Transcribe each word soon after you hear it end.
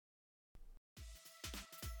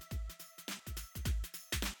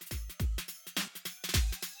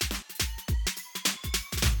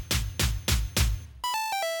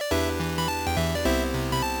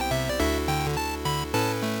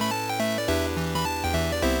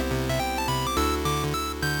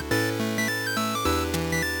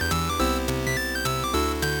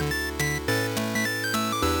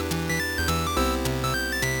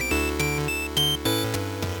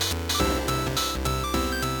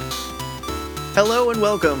Hello and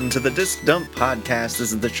welcome to the Disc Dump Podcast.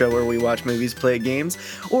 This is the show where we watch movies, play games,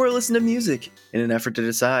 or listen to music in an effort to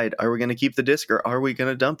decide, are we going to keep the disc or are we going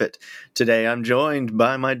to dump it? Today I'm joined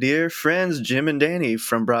by my dear friends Jim and Danny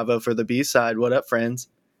from Bravo for the B-Side. What up, friends?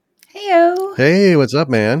 Heyo. Hey, what's up,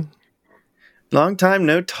 man? Long time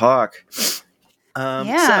no talk.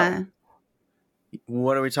 Yeah. So,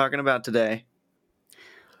 what are we talking about today?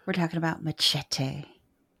 We're talking about Machete.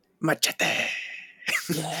 Machete.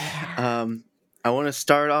 Yeah. I want to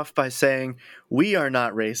start off by saying we are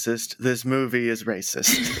not racist. This movie is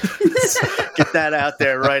racist. Get that out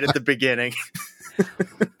there right at the beginning.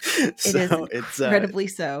 It's incredibly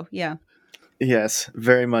so. Yeah. Yes,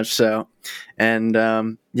 very much so. And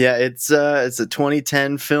it's a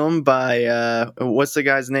 2010 film by what's the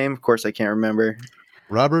guy's name? Of course, I can't remember.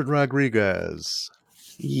 Robert Rodriguez.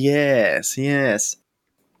 Yes.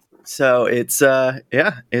 So it's a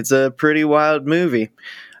pretty wild movie.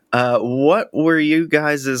 What were you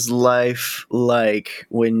guys' life like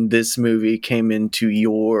when this movie came into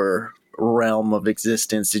your realm of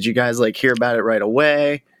existence? Did you guys hear about it right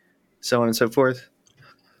away? So on and so forth?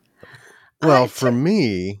 Well, for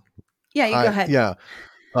me... Yeah, you go ahead. Yeah.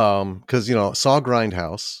 Because, saw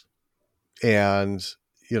Grindhouse. And,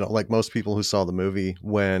 like most people who saw the movie,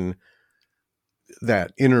 when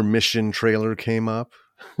that intermission trailer came up,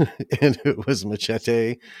 and it was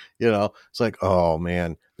Machete, it's like, oh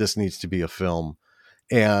man, this needs to be a film.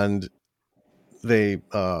 And they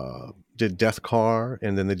did Death Car,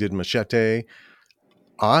 and then they did Machete.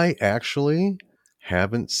 I actually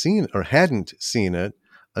hadn't seen it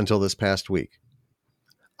until this past week.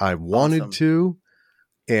 I wanted to,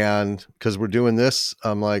 and because we're doing this,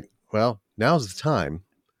 I'm like, well, now's the time.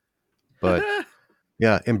 But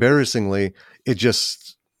yeah, embarrassingly, it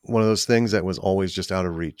just one of those things that was always just out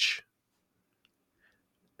of reach.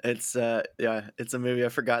 It's it's a movie. I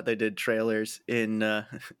forgot they did trailers in the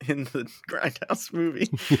Grindhouse movie.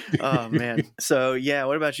 Oh man. So yeah,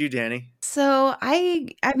 what about you, Danny? So I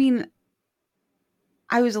mean,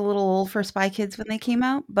 I was a little old for Spy Kids when they came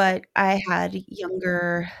out, but I had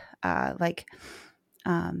younger, I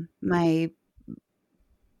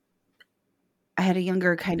had a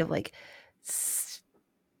younger kind of like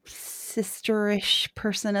sisterish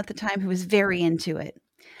person at the time who was very into it.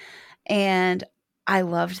 And I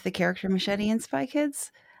loved the character Machete in Spy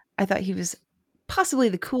Kids. I thought he was possibly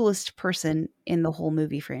the coolest person in the whole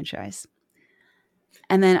movie franchise.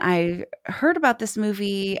 And then I heard about this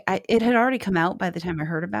movie. It had already come out by the time I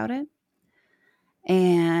heard about it.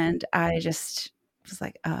 And I just was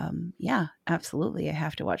like, yeah, absolutely. I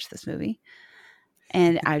have to watch this movie.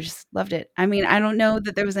 And I just loved it. I mean, I don't know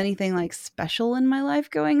that there was anything like special in my life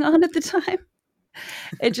going on at the time.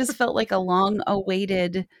 It just felt like a long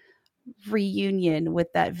awaited reunion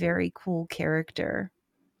with that very cool character.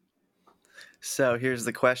 So here's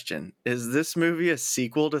the question. Is this movie a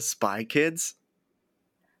sequel to Spy Kids?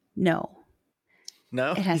 No.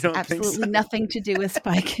 No? It has absolutely nothing to do with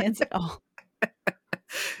Spy Kids at all.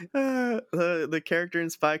 The character in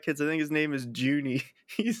Spy Kids, I think his name is Junie.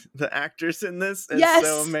 He's the actress in this. It's yes!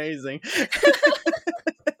 So amazing.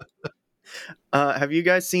 Have you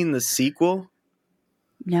guys seen the sequel?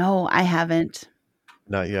 No, I haven't.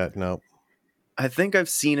 Not yet, no. I think I've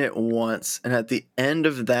seen it once, and at the end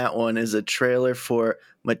of that one is a trailer for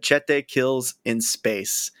Machete Kills in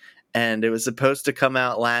Space, and it was supposed to come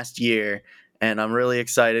out last year, and I'm really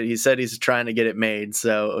excited. He said he's trying to get it made,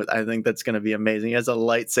 so I think that's going to be amazing. He has a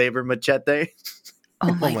lightsaber machete.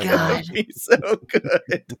 Oh my God. That would be so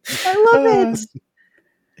good. I love it.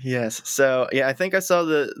 Yes. So, yeah, I think I saw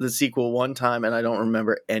the sequel one time, and I don't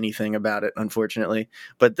remember anything about it, unfortunately.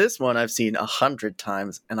 But this one I've seen 100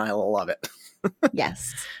 times, and I love it.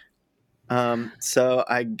 Yes. So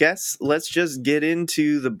I guess let's just get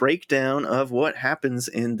into the breakdown of what happens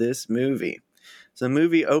in this movie. So the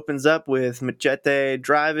movie opens up with Machete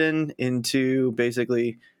driving into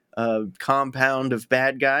basically a compound of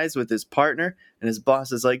bad guys with his partner, and his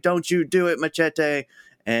boss is like, "Don't you do it, Machete!"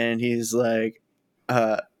 And he's like,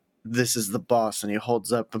 "This is the boss," and he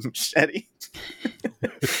holds up a machete.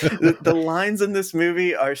 The lines in this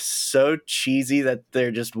movie are so cheesy that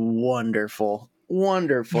they're just wonderful.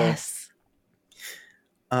 Yes.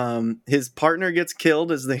 His partner gets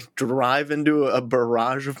killed as they drive into a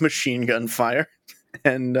barrage of machine gun fire,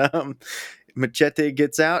 and Machete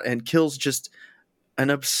gets out and kills just an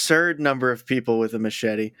absurd number of people with a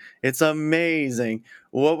machete. It's amazing.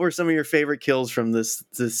 What were some of your favorite kills from this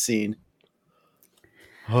scene?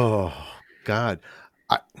 Oh God,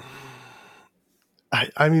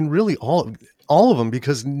 I mean, really all of them,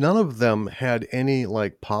 because none of them had any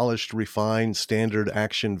like polished, refined, standard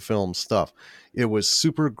action film stuff. It was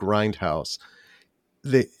super Grindhouse.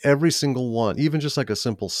 every single one, even just like a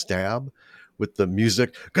simple stab with the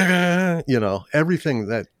music, you know, everything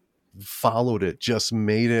that followed it just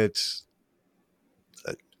made it.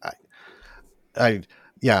 I,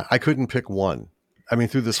 I couldn't pick one. I mean,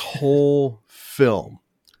 through this whole film,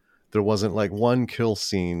 there wasn't like one kill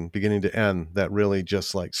scene beginning to end that really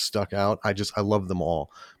just like stuck out. I love them all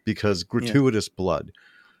because gratuitous blood,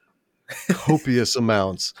 copious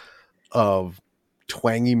amounts of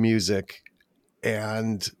twangy music,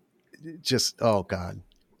 and just, oh God,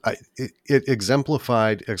 it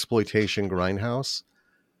exemplified exploitation grindhouse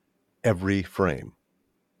every frame.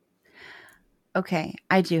 Okay,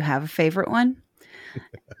 I do have a favorite one.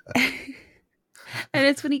 And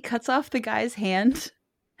it's when he cuts off the guy's hand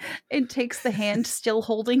and takes the hand still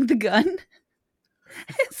holding the gun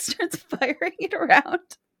and starts firing it around.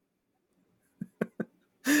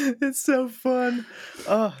 It's so fun.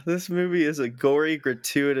 Oh, this movie is a gory,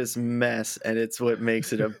 gratuitous mess, and it's what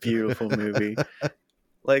makes it a beautiful movie.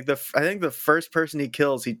 Like I think the first person he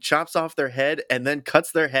kills, he chops off their head and then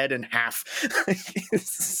cuts their head in half.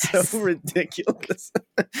 It's so ridiculous.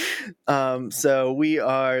 So we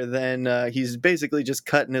are then he's basically just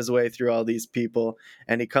cutting his way through all these people,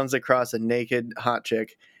 and he comes across a naked hot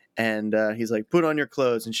chick, and he's like, "Put on your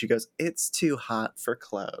clothes," and she goes, "It's too hot for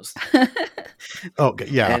clothes." Okay,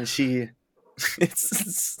 yeah, And she's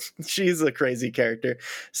a crazy character.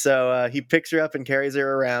 So he picks her up and carries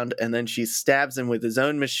her around, and then she stabs him with his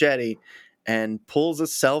own machete and pulls a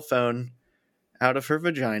cell phone out of her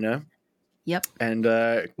vagina. Yep. And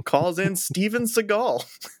calls in Steven Seagal.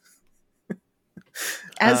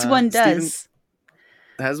 As one does.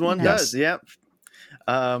 As one does, yep.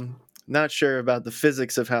 Not sure about the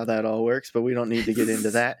physics of how that all works, but we don't need to get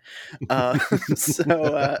into that.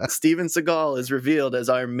 So Steven Seagal is revealed as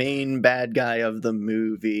our main bad guy of the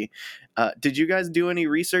movie. Did you guys do any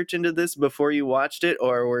research into this before you watched it,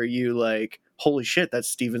 or were you like, holy shit, that's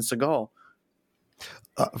Steven Seagal?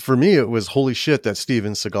 For me, it was, holy shit, that's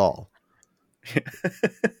Steven Seagal.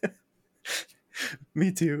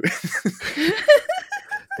 Me too.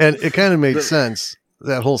 And it kind of made sense.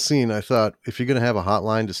 That whole scene, I thought, if you're going to have a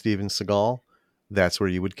hotline to Steven Seagal, that's where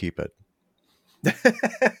you would keep it.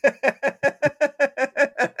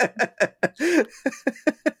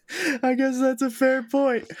 I guess that's a fair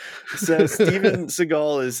point. So Steven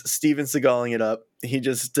Seagal is Steven Seagaling it up. He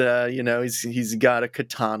just, he's got a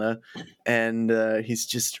katana, and he's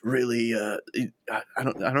just really, I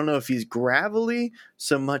don't know if he's gravelly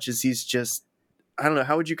so much as he's just, I don't know.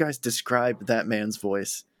 How would you guys describe that man's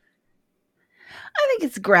voice? I think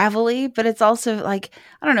it's gravelly, but it's also like,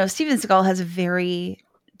 I don't know, Steven Seagal has a very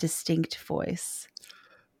distinct voice.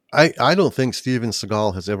 I don't think Steven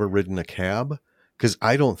Seagal has ever ridden a cab, because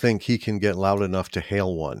I don't think he can get loud enough to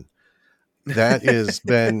hail one. That has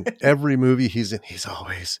been every movie he's in. He's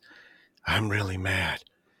always, I'm really mad.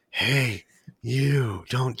 Hey, you,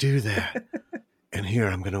 don't do that. And here,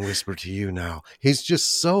 I'm going to whisper to you now. He's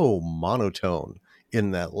just so monotone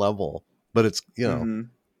in that level. But it's,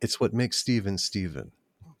 it's what makes Steven Steven.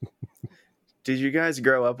 Did you guys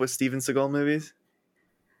grow up with Steven Seagal movies?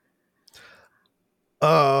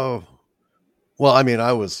 Oh, well, I mean,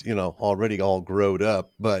 I was, already all growed up,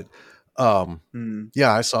 but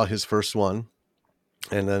yeah, I saw his first one,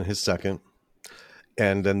 and then his second,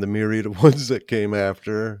 and then the myriad of ones that came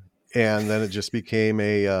after, and then it just became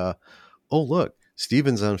a, oh, look,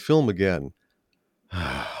 Steven's on film again.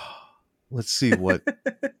 Let's see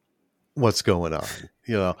what's going on.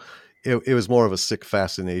 It was more of a sick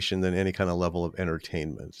fascination than any kind of level of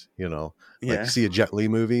entertainment. Like see a Jet Li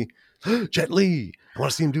movie. Jet Li, I want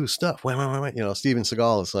to see him do stuff. Steven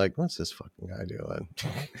Seagal is like, what's this fucking guy doing?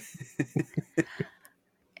 Yeah,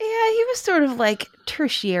 he was sort of like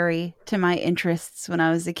tertiary to my interests when I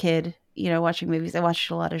was a kid, watching movies. I watched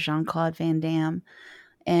a lot of Jean-Claude Van Damme,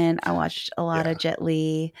 and I watched a lot of Jet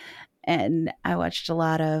Li, and I watched a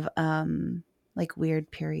lot of like weird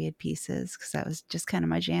period pieces, because that was just kind of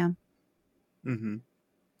my jam. Mm-hmm.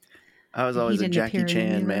 I was always a Jackie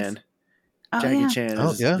Chan man. Jackie Chan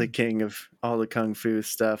is the king of all the kung fu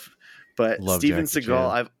stuff. But Steven Seagal,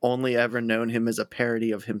 I've only ever known him as a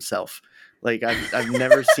parody of himself. Like I've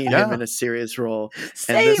never seen him in a serious role.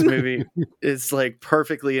 Same. And this movie is like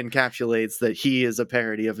perfectly encapsulates that he is a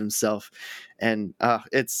parody of himself. And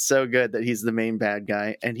it's so good that he's the main bad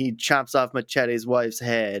guy, and he chops off Machete's wife's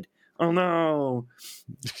head. Oh no.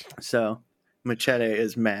 So Machete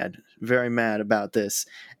is mad, very mad about this.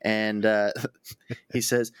 And he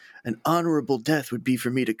says, an honorable death would be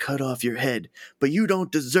for me to cut off your head, but you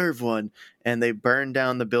don't deserve one. And they burn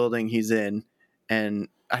down the building he's in. And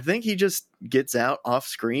I think he just gets out off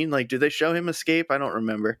screen. Like, do they show him escape? I don't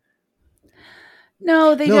remember.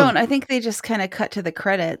 No, they No. don't. I think they just kind of cut to the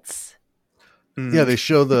credits. Yeah, they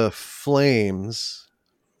show the flames,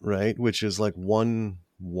 right? Which is like one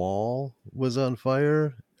wall was on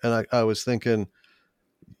fire. And I was thinking,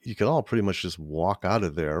 you could all pretty much just walk out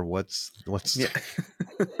of there. What's Yeah.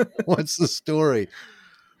 what's the story?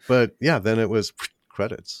 But yeah, then it was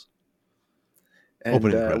credits. And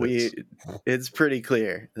Opening credits. it's pretty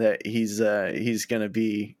clear that he's gonna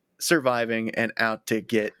be surviving and out to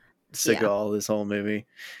get Seagal this whole movie.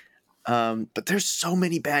 But there's so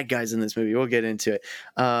many bad guys in this movie. We'll get into it.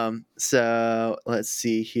 So let's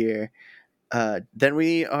see here. Then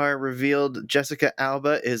we are revealed Jessica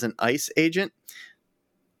Alba is an ICE agent.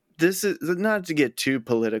 This is not to get too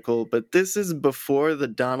political, but this is before the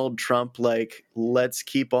Donald Trump, like, let's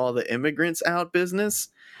keep all the immigrants out business.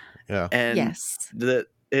 Yeah. And Yes.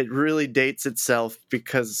 it really dates itself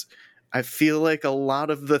because I feel like a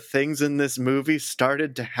lot of the things in this movie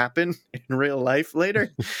started to happen in real life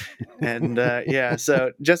later. And yeah,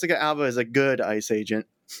 so Jessica Alba is a good ICE agent.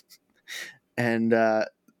 And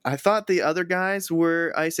I thought the other guys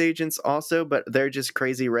were ICE agents also, but they're just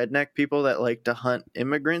crazy redneck people that like to hunt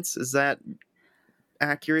immigrants. Is that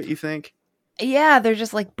accurate, you think? Yeah, they're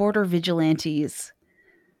just like border vigilantes.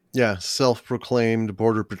 Yeah, self-proclaimed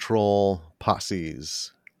border patrol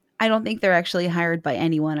posses. I don't think they're actually hired by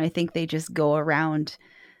anyone. I think they just go around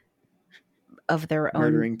of their own.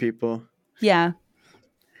 Murdering people. Yeah.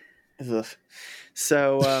 Ugh.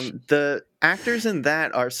 So the actors in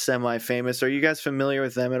that are semi-famous. Are you guys familiar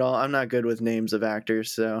with them at all? I'm not good with names of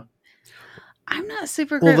actors, so I'm not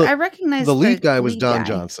super Well, good. I recognize the lead guy was lead Don guy.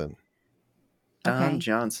 Johnson. Don Okay.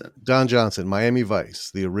 Johnson. Don Johnson, Miami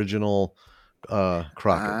Vice, the original Crockett.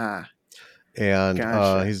 Ah, And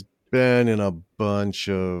gotcha. he's been in a bunch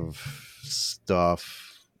of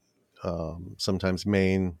stuff, sometimes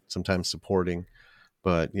main, sometimes supporting.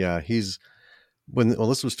 But yeah, this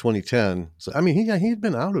was 2010. So, I mean, he'd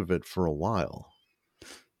been out of it for a while.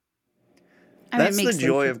 I mean, it That's the makes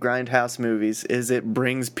joy sense. of Grindhouse movies is it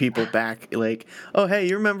brings people back. Like, oh, hey,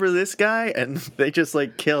 you remember this guy? And they just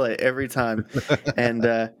like kill it every time.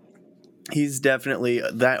 And he's definitely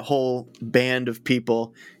that whole band of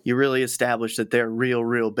people. You really establish that they're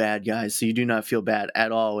real bad guys. So you do not feel bad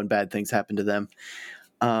at all when bad things happen to them.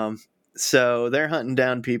 So they're hunting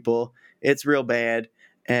down people. It's real bad.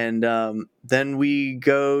 And then we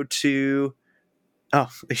go to,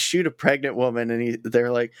 they shoot a pregnant woman, and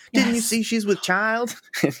they're like, "Didn't you Yes. see she's with child?"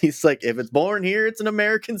 And he's like, "If it's born here, it's an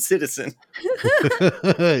American citizen."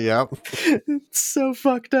 Yeah. It's so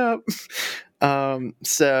fucked up.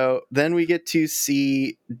 So then we get to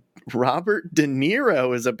see Robert De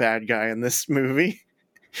Niro as a bad guy in this movie.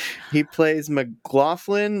 He plays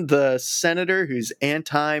McLaughlin, the senator who's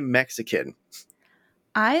anti-Mexican.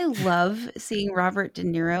 I love seeing Robert De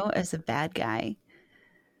Niro as a bad guy.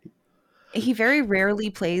 He very rarely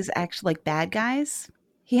plays actually like bad guys.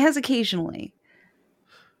 He has occasionally.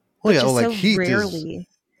 Well, but yeah, just like so rarely.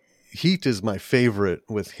 Heat is my favorite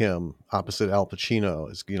with him, opposite Al Pacino,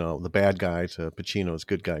 is the bad guy to Pacino's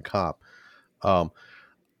good guy cop.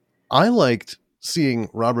 I liked seeing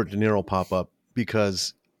Robert De Niro pop up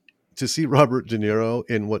because to see Robert De Niro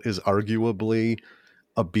in what is arguably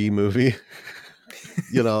a B movie,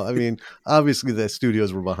 I mean, obviously the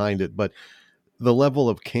studios were behind it, but the level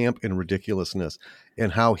of camp and ridiculousness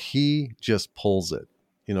and how he just pulls it.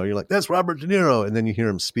 You're like, that's Robert De Niro. And then you hear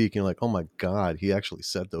him speak, and you're like, oh my God, he actually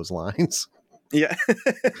said those lines. Yeah.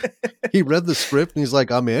 He read the script and he's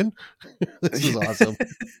like, I'm in. This is awesome.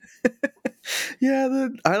 Yeah,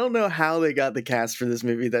 I don't know how they got the cast for this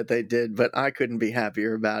movie that they did, but I couldn't be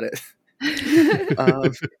happier about it.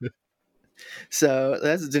 So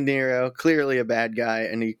that's De Niro, clearly a bad guy,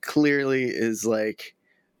 and he clearly is like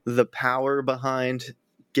the power behind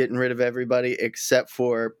getting rid of everybody except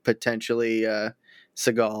for potentially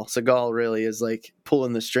Seagal. Seagal really is like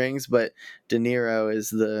pulling the strings, but De Niro is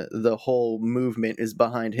the whole movement is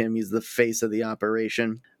behind him. He's the face of the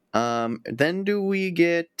operation. Then do we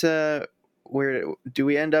get where do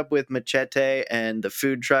we end up with Machete and the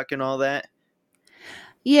food truck and all that?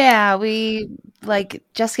 Yeah,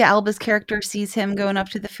 Jessica Alba's character sees him going up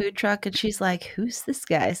to the food truck, and she's like, who's this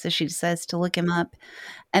guy? So she decides to look him up.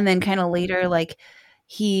 And then kind of later, like,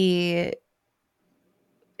 he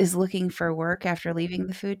is looking for work after leaving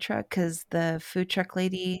the food truck because the food truck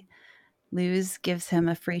lady, Luz, gives him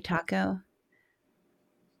a free taco.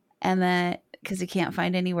 And then, because he can't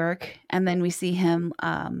find any work. And then we see him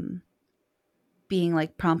being,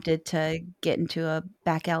 like, prompted to get into a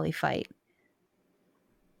back alley fight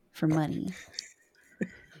for money.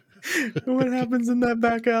 What happens in that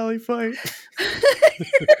back alley fight?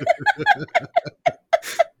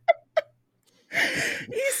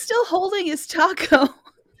 holding his taco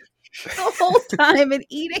the whole time and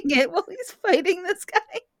eating it while he's fighting this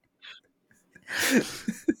guy.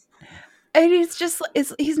 And he's just,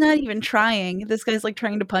 he's not even trying. This guy's like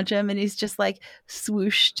trying to punch him and he's just like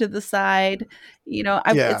swoosh to the side. You know,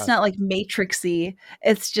 it's not like Matrixy.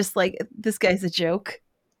 It's just like, this guy's a joke.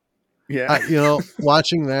 Yeah.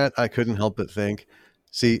 Watching that, I couldn't help but think,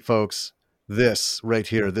 see, folks, this right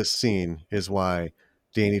here, this scene is why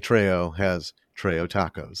Danny Trejo has Trejo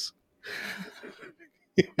tacos.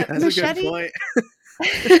 That's Machete? a good point.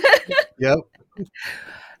 Yep.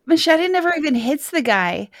 Machete never even hits the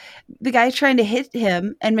guy. The guy's trying to hit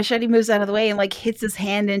him, and Machete moves out of the way and like hits his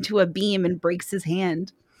hand into a beam and breaks his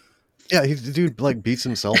hand. Yeah, the dude like beats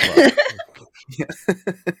himself up. Yeah.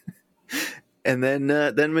 And then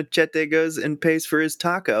Machete goes and pays for his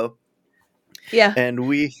taco. Yeah. And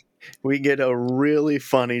we get a really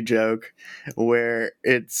funny joke where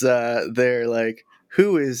it's they're like,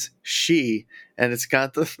 who is she? And it's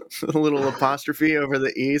got the little apostrophe over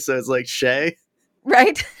the E, so it's like Shay.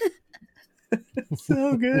 Right?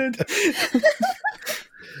 So good.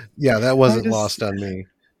 Yeah, that wasn't lost on me.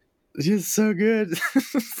 Just so good.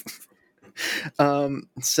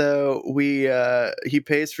 So he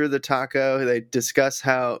pays for the taco. They discuss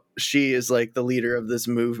how she is like the leader of this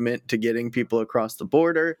movement to getting people across the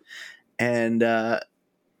border. And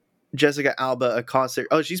Jessica Alba accosts her.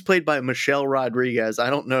 Oh, she's played by Michelle Rodriguez.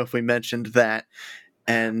 I don't know if we mentioned that.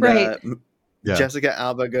 And right. Jessica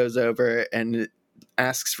Alba goes over and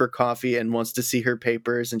asks for coffee and wants to see her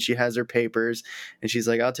papers, and she has her papers, and she's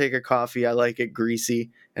like, I'll take a coffee, I like it greasy,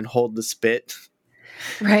 and hold the spit.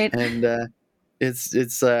 Right. And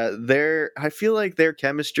it's their, I feel like their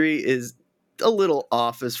chemistry is a little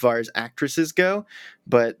off as far as actresses go,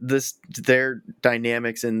 but their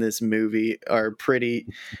dynamics in this movie are pretty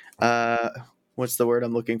what's the word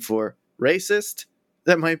I'm looking for? Racist?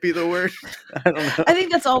 That might be the word. I don't know. I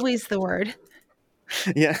think that's always the word.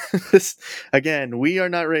 Yeah. Again, we are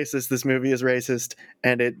not racist. This movie is racist,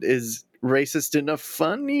 and it is racist in a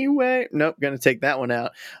funny way. Nope, gonna take that one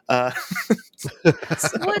out. Well,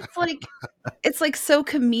 it's like so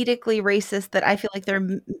comedically racist that I feel like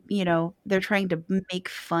they're trying to make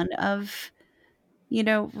fun of,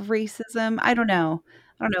 racism. I don't know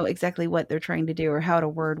exactly what they're trying to do or how to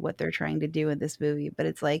word what they're trying to do in this movie, but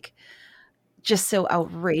it's like just so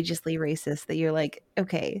outrageously racist that you're like,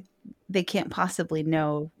 okay, they can't possibly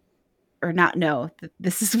know or not know that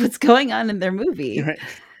this is what's going on in their movie. Right.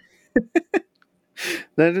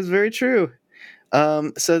 That is very true.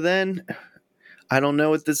 So then I don't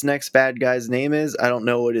know what this next bad guy's name is. I don't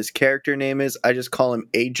know what his character name is. I just call him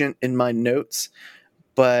Agent in my notes.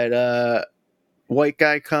 But white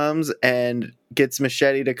guy comes and gets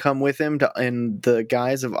Machete to come with him in the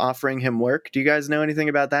guise of offering him work. Do you guys know anything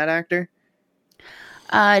about that actor?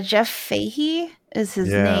 Jeff Fahey is his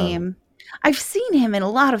name. I've seen him in a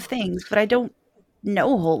lot of things, but I don't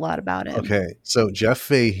know a whole lot about him. Okay, so Jeff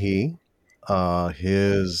Fahey,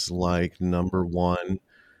 his like number one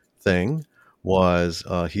thing was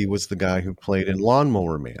he was the guy who played in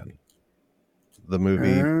Lawnmower Man, the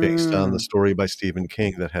movie based on the story by Stephen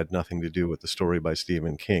King that had nothing to do with the story by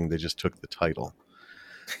Stephen King. They just took the title.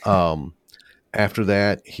 After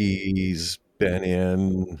that, he's been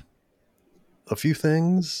in a few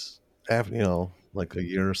things after, like a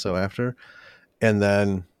year or so after, and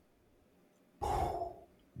then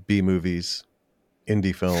B movies,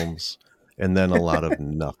 indie films, and then a lot of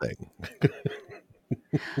nothing.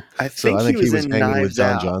 I think he was in hanging Knives with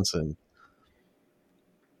Don Out. Johnson.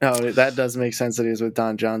 Oh, that does make sense that he was with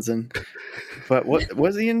Don Johnson. But what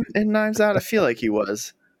was he in Knives Out? I feel like he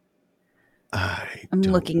was. I'm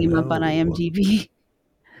looking him up on IMDb.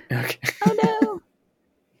 Okay. Oh no.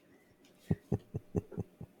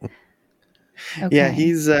 Okay. Yeah,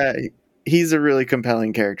 he's a really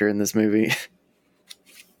compelling character in this movie.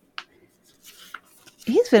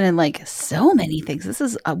 He's been in like so many things. This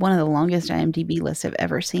is one of the longest IMDb lists I've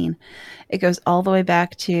ever seen. It goes all the way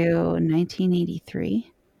back to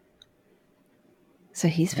 1983. So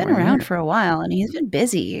he's been around for a while, and he's been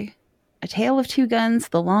busy. A Tale of Two Guns,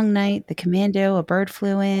 The Long Night, The Commando, A Bird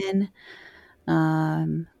Flew In,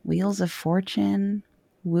 Wheels of Fortune,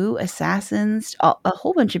 Woo Assassins, a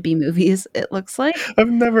whole bunch of B movies, it looks like. I've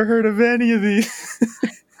never heard of any of these.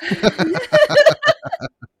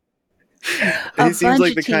 He seems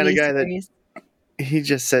like the kind of guy that he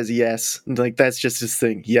just says yes. Like, that's just his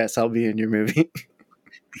thing. Yes, I'll be in your movie.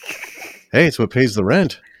 Hey, it's what pays the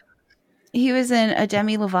rent. He was in a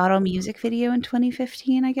Demi Lovato music video in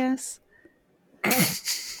 2015, I guess.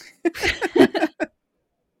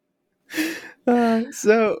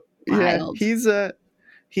 So yeah, Wild. he's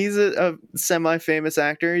He's a semi-famous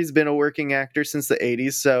actor. He's been a working actor since the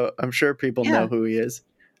 80s, so I'm sure people know who he is.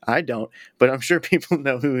 I don't, but I'm sure people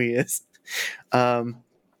know who he is. So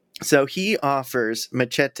he offers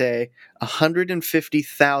Machete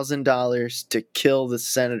 $150,000 to kill the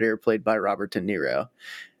senator played by Robert De Niro.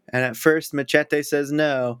 And at first, Machete says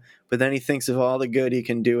no, but then he thinks of all the good he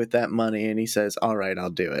can do with that money, and he says, "All right, I'll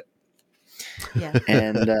do it." Yeah.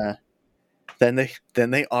 And then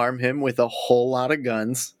they arm him with a whole lot of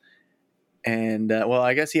guns. And well,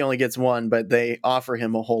 I guess he only gets one, but they offer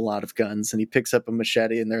him a whole lot of guns, and he picks up a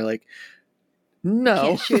machete, and they're like, "No,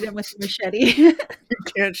 Can't shoot him with a machete." you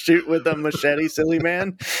can't shoot with a machete, silly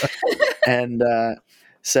man." And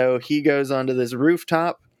so he goes onto this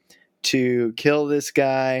rooftop to kill this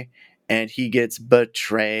guy, and he gets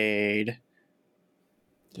betrayed.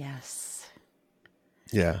 Yes.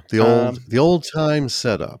 Yeah, the old time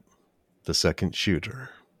setup, the second shooter.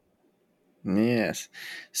 Yes.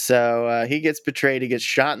 So he gets betrayed. He gets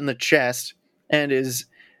shot in the chest, and he's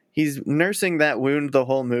nursing that wound the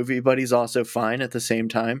whole movie, but he's also fine at the same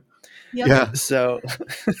time. Yep. Yeah. So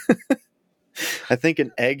I think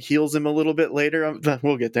an egg heals him a little bit later.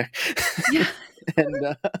 We'll get there. Yeah.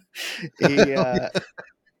 And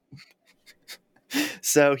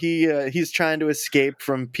so he's trying to escape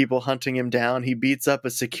from people hunting him down. He beats up a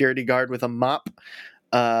security guard with a mop.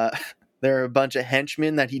 There are a bunch of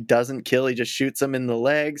henchmen that he doesn't kill. He just shoots them in the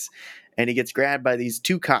legs, and he gets grabbed by these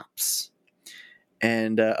two cops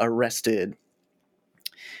and arrested.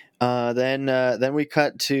 Then we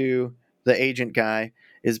cut to the agent guy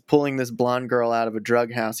is pulling this blonde girl out of a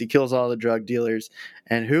drug house. He kills all the drug dealers.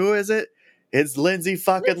 And who is it? It's Lindsay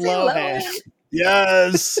fucking Lohan.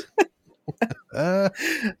 Yes. I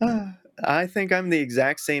think I'm the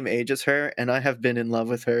exact same age as her, and I have been in love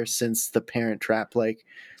with her since The Parent Trap. Like,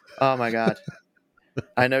 oh my God.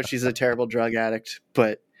 I know she's a terrible drug addict,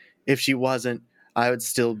 but if she wasn't, I would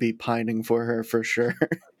still be pining for her for sure.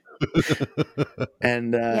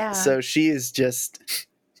 And so she is just...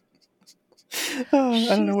 I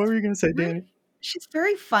don't know. What were you going to say, Danny? She's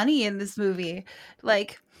very funny in this movie.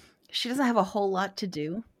 Like, she doesn't have a whole lot to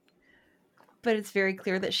do, but it's very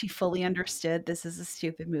clear that she fully understood this is a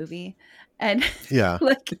stupid movie and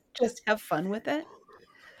like just have fun with it.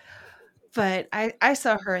 But I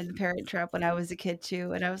saw her in The Parent Trap when I was a kid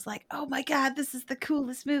too, and I was like, oh my God, this is the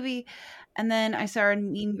coolest movie. And then I saw her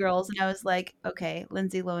in Mean Girls, and I was like, okay,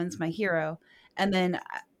 Lindsay Lohan's my hero. And then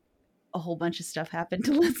a whole bunch of stuff happened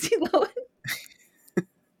to Lindsay Lohan.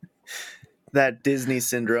 That Disney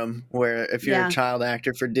syndrome, where if you're a child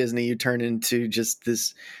actor for Disney, you turn into just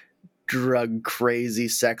this drug crazy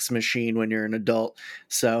sex machine when you're an adult.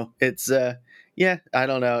 So it's I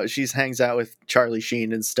don't know. She hangs out with Charlie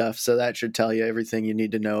Sheen and stuff, so that should tell you everything you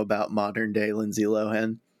need to know about modern day Lindsay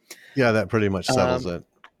Lohan. Yeah, that pretty much settles it.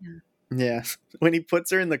 Yeah. When he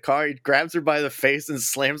puts her in the car, he grabs her by the face and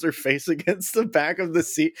slams her face against the back of the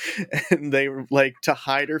seat, and they like to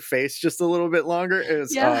hide her face just a little bit longer.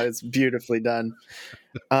 It's beautifully done.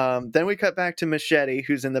 Then we cut back to Machete,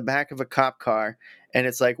 who's in the back of a cop car, and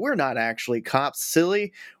it's like, we're not actually cops,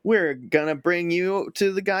 silly. We're gonna bring you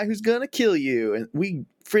to the guy who's gonna kill you, and we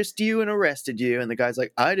frisked you and arrested you. And the guy's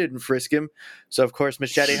like, I didn't frisk him. So of course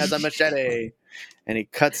Machete has a machete, and he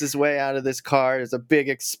cuts his way out of this car. There's a big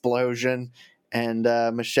explosion, and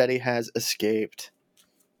Machete has escaped.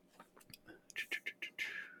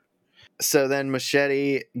 So then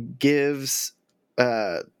Machete gives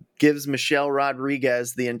Michelle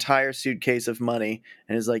Rodriguez the entire suitcase of money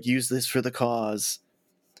and is like, use this for the cause.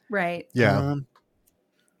 Right. Yeah.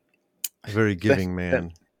 A very giving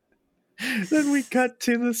man. Then we cut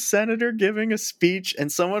to the senator giving a speech,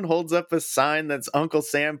 and someone holds up a sign that's Uncle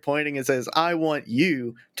Sam pointing and says, I want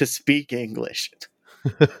you to speak English.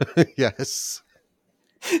 Yes.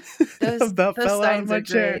 Those About fell out of signs my are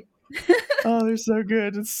chair. Oh, they're so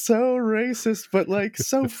good. It's so racist, but like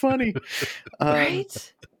so funny.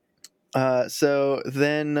 Right? So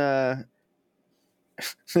then the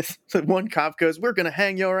one cop goes, we're going to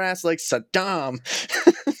hang your ass like Saddam.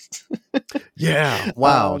 Yeah.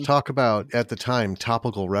 Wow. Talk about, at the time,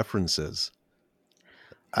 topical references.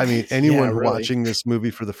 I mean, anyone really watching this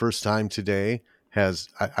movie for the first time today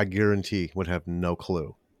I guarantee, would have no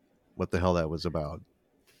clue what the hell that was about.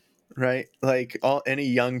 Right? Like any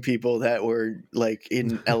young people that were like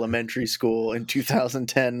in elementary school in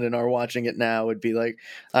 2010 and are watching it now would be like,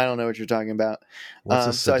 I don't know what you're talking about.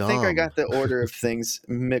 So I think I got the order of things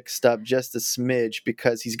mixed up just a smidge,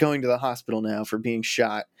 because he's going to the hospital now for being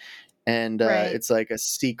shot. And it's like a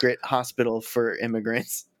secret hospital for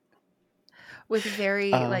immigrants. With very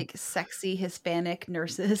like sexy Hispanic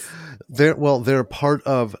nurses. They're part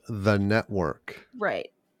of the network. Right.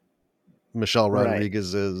 Michelle Right.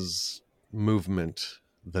 Rodriguez's movement,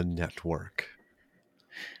 The Network.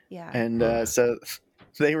 Yeah. And so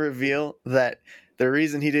they reveal that the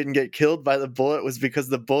reason he didn't get killed by the bullet was because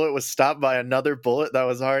the bullet was stopped by another bullet that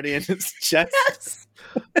was already in his chest.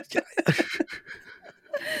 Yes.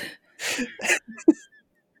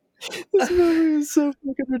 This movie is so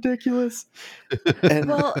fucking ridiculous. And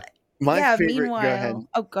Well, my yeah. favorite, go ahead. Meanwhile,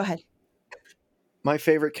 oh, go ahead. My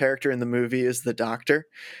favorite character in the movie is the doctor.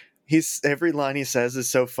 Every line he says is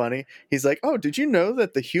so funny. He's like, "Oh, did you know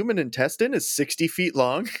that the human intestine is 60 feet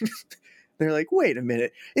long?" They're like, "Wait a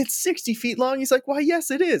minute, it's 60 feet long?" He's like, "Why,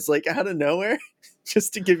 yes, it is." Like out of nowhere,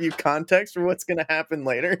 just to give you context for what's going to happen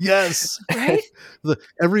later. Yes. Right?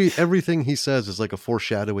 Everything he says is like a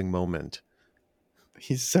foreshadowing moment.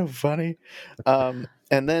 He's so funny. And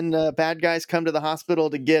then bad guys come to the hospital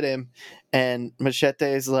to get him, and Machete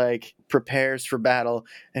is like prepares for battle,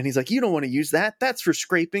 and he's like, "You don't want to use that. That's for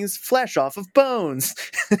scraping flesh off of bones."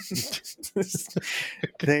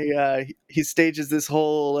 He stages this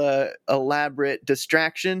whole elaborate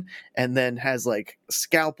distraction, and then has like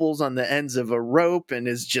scalpels on the ends of a rope, and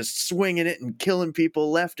is just swinging it and killing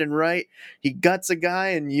people left and right. He guts a guy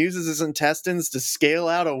and uses his intestines to scale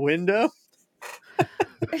out a window.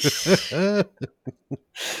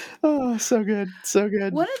 Oh, so good, so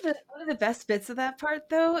good. One of the best bits of that part,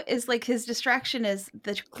 though, is like his distraction is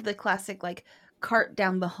the classic like cart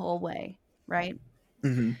down the hallway, right?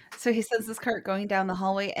 Mm-hmm. So he sends this cart going down the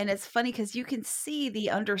hallway, and it's funny because you can see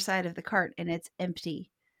the underside of the cart, and it's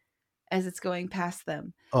empty as it's going past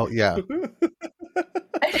them. Oh yeah.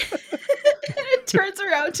 And it turns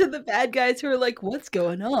around to the bad guys who are like, "What's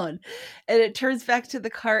going on?" And it turns back to the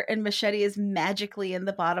cart, and Machete is magically in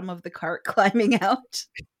the bottom of the cart climbing out.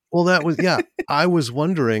 Well, that was, yeah. I was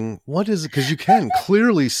wondering, what is it? Because you can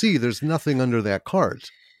clearly see there's nothing under that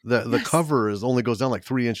cart. The Yes. cover only goes down like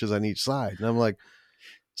 3 inches on each side. And I'm like,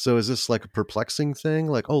 so is this like a perplexing thing?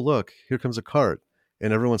 Like, oh, look, here comes a cart.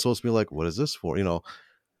 And everyone's supposed to be like, what is this for? You know,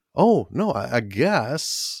 oh, no, I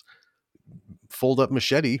guess fold up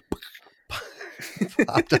Machete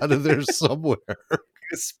popped out of there somewhere.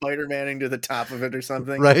 Spider-Maning to the top of it or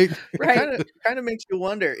something. Right? Right. Kind of makes you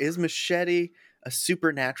wonder, is Machete a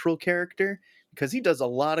supernatural character? Because he does a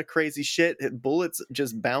lot of crazy shit. Bullets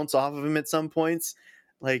just bounce off of him at some points.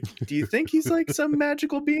 Like, do you think he's like some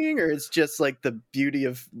magical being, or it's just like the beauty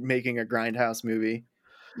of making a Grindhouse movie?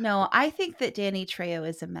 No, I think that Danny Trejo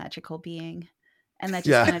is a magical being, and that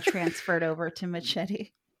just kind of transferred over to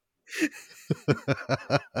Machete.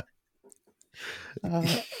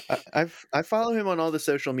 I follow him on all the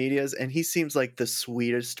social medias, and he seems like the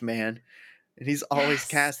sweetest man. And he's always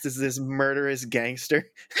cast as this murderous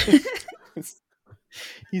gangster.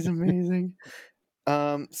 He's amazing.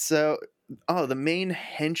 The main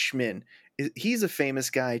henchman, he's a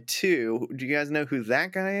famous guy too. Do you guys know who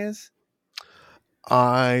that guy is?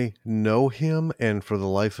 I know him, and for the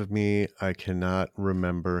life of me, I cannot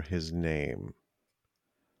remember his name.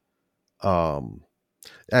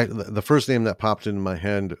 The first name that popped into my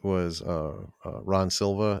head was Ron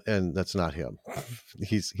Silva, and that's not him.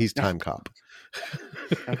 He's Time Cop.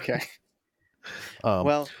 Okay.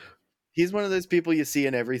 Well, he's one of those people you see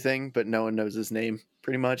in everything, but no one knows his name,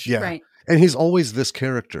 pretty much. Yeah. Right. And he's always this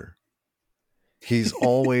character. He's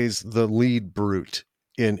always the lead brute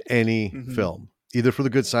in any film, either for the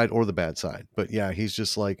good side or the bad side. But yeah, he's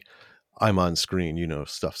just like, I'm on screen, you know,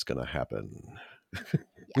 stuff's gonna happen.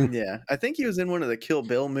 Yeah, I think he was in one of the Kill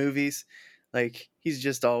Bill movies. Like, he's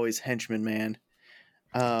just always henchman man.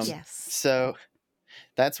 Yes. So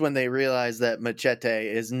that's when they realize that Machete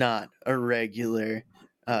is not a regular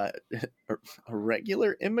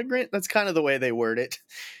immigrant. That's kind of the way they word it.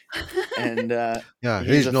 And yeah,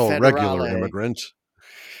 he's no federale. regular immigrant.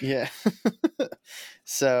 Yeah.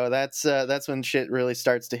 So that's when shit really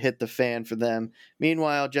starts to hit the fan for them.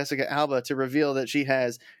 Meanwhile, Jessica Alba, to reveal that she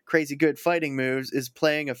has crazy good fighting moves, is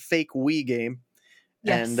playing a fake Wii game.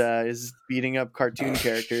 Yes. And is beating up cartoon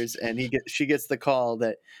characters. And she gets the call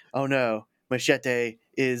that, oh no, Machete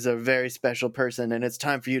is a very special person, and it's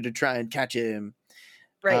time for you to try and catch him.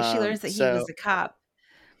 Right. She learns that he was a cop.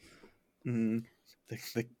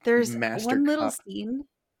 There's one little scene,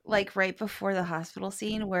 like right before the hospital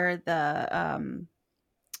scene, where the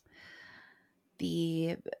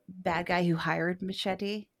bad guy who hired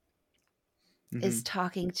Machete is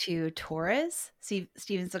talking to Torres, Steven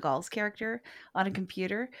Seagal's character, on a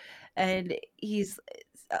computer, and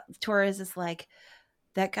Torres is like,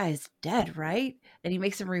 that guy's dead, right? And he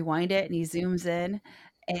makes him rewind it, and he zooms in,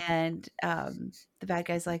 and the bad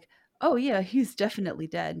guy's like, oh yeah, he's definitely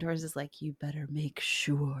dead. And Torres is like, you better make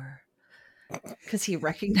sure, because he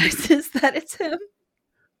recognizes that it's him.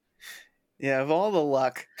 Yeah, of all the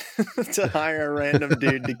luck to hire a random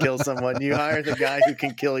dude to kill someone, you hire the guy who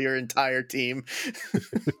can kill your entire team.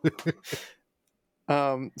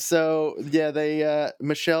 So yeah, they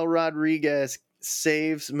Michelle Rodriguez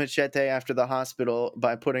saves Machete after the hospital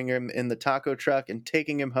by putting him in the taco truck and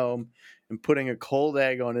taking him home and putting a cold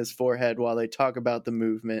egg on his forehead while they talk about the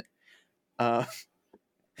movement.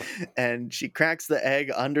 And she cracks the egg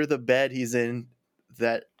under the bed he's in.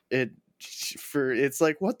 It's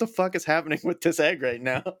like, what the fuck is happening with this egg right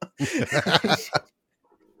now?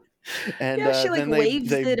 And Yeah, she like then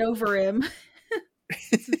waves it over him.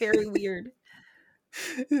 It's very weird.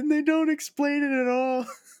 And they don't explain it at all.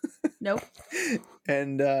 Nope.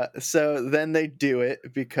 And so then they do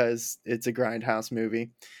it because it's a Grindhouse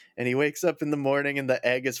movie. And he wakes up in the morning and the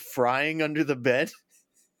egg is frying under the bed.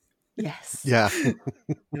 Yes. Yeah.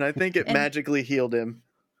 And I think it magically healed him.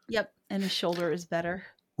 Yep. And his shoulder is better.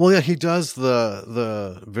 Well, yeah, he does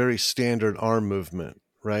the very standard arm movement,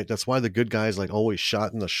 right? That's why the good guys like always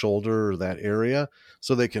shot in the shoulder or that area,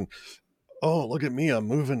 so they can, oh, look at me, I'm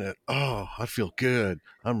moving it. Oh, I feel good.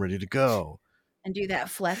 I'm ready to go. And do that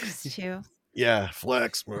flex too. Yeah,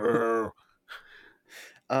 flex.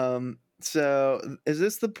 So is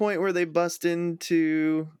this the point where they bust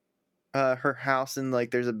into her house and like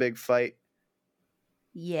there's a big fight?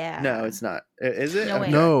 Yeah. No, it's not. Is it? No way.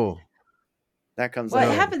 No. That comes Well,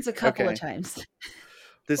 out. it happens a couple of times.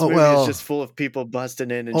 This movie is just full of people busting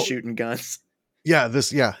in and shooting guns. Yeah,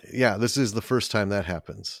 this is the first time that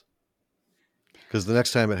happens. Because the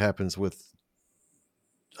next time it happens with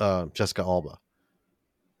Jessica Alba.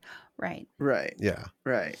 Right. Yeah.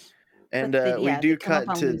 Right. And we do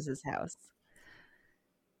cut to Luz's house.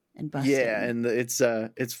 And bust in. And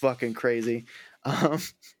it's fucking crazy.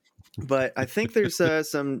 But I think there's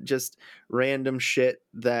some just random shit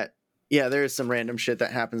that there is some random shit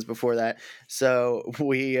that happens before that. So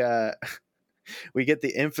we get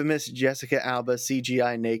the infamous Jessica Alba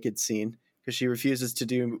CGI naked scene because she refuses to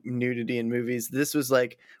do nudity in movies. This was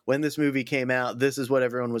like when this movie came out, this is what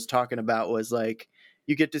everyone was talking about, was like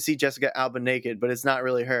you get to see Jessica Alba naked, but it's not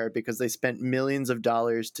really her because they spent millions of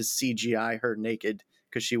dollars to CGI her naked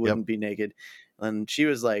because she wouldn't be naked. And she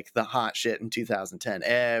was like the hot shit in 2010.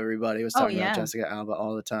 Everybody was talking about Jessica Alba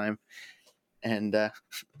all the time. And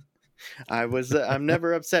I'm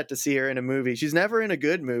never upset to see her in a movie. She's never in a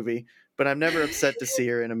good movie, but I'm never upset to see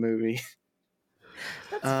her in a movie.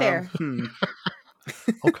 That's fair.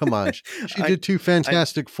 Oh, come on. She did 2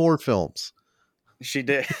 Fantastic Four films. She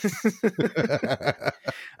did.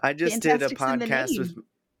 I just did a podcast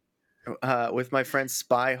with my friend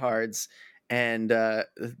Spy Hards, and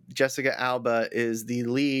Jessica Alba is the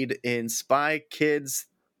lead in Spy Kids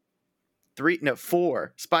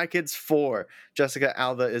 4. Spy Kids 4. Jessica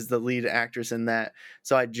Alba is the lead actress in that.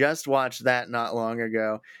 So I just watched that not long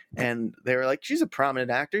ago, and they were like, she's a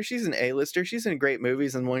prominent actor. She's an A-lister. She's in great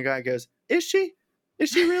movies. And one guy goes, is she? Is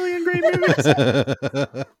she really in great movies?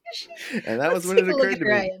 And that was when it occurred to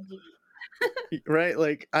me. Right?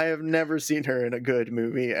 Like, I have never seen her in a good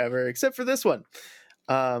movie ever, except for this one.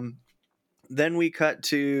 Then we cut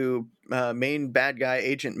to main bad guy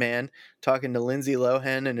Agent Man talking to Lindsay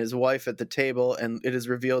Lohan and his wife at the table, and it is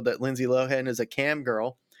revealed that Lindsay Lohan is a cam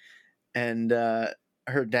girl, and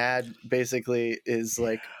her dad basically is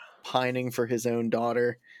like pining for his own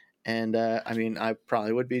daughter. And I mean, I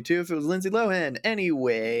probably would be too if it was Lindsay Lohan.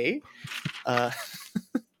 Anyway,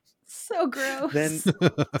 so gross.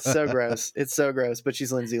 So gross. It's so gross, but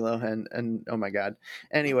she's Lindsay Lohan, and oh my god.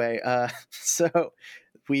 Anyway, so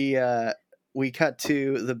we cut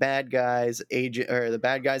to the bad guy's agent, or the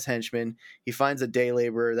bad guy's henchman. He finds a day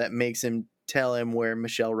laborer that makes him tell him where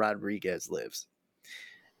Michelle Rodriguez lives.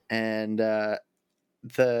 And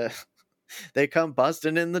they come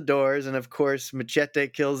busting in the doors, and of course Machete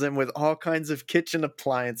kills him with all kinds of kitchen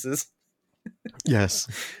appliances. Yes.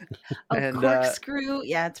 A corkscrew.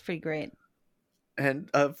 Yeah, it's pretty great. And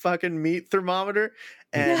a fucking meat thermometer.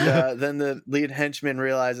 And then the lead henchman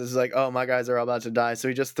realizes, like, oh, my guys are all about to die. So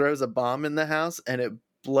he just throws a bomb in the house, and it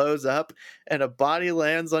blows up, and a body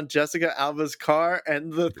lands on Jessica Alba's car,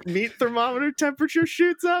 and the meat thermometer temperature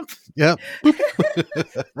shoots up. Yep.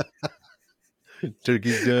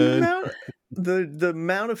 Turkey's done. The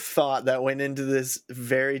amount of thought that went into this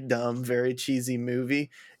very dumb, very cheesy movie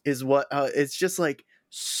is what it's just like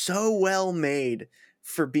so well made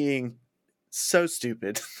for being so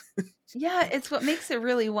stupid. Yeah, it's what makes it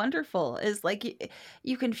really wonderful, is like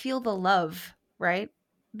you can feel the love, right,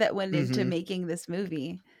 that went into making this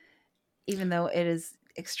movie, even though it is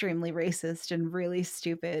extremely racist and really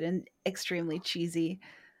stupid and extremely cheesy.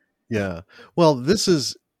 Yeah. Well, this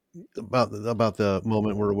is about the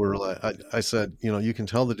moment where we're like, I said, you know, you can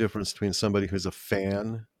tell the difference between somebody who's a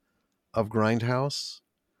fan of Grindhouse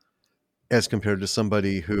as compared to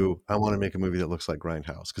somebody who I want to make a movie that looks like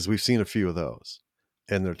Grindhouse, because we've seen a few of those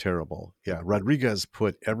and they're terrible. Yeah, Rodriguez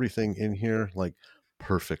put everything in here like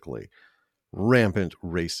perfectly. Rampant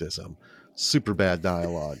racism, super bad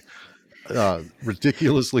dialogue,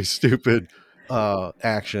 ridiculously stupid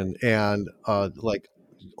action, and like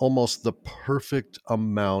almost the perfect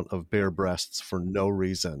amount of bare breasts for no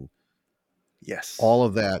reason. Yes. All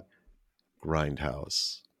of that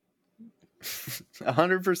Grindhouse.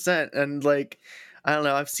 100%. And like, I don't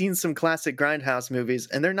know, I've seen some classic Grindhouse movies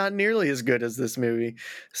and they're not nearly as good as this movie.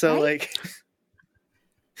 So Right? like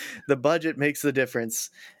the budget makes the difference.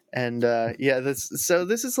 And this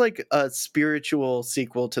is like a spiritual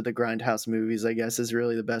sequel to the Grindhouse movies, I guess, is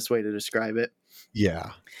really the best way to describe it.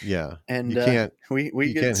 Yeah. And you can't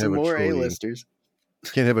we get some more A-listers.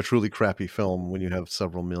 Can't have a truly crappy film when you have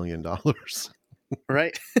several $1 million.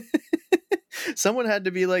 Right? Someone had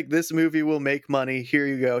to be like, this movie will make money. Here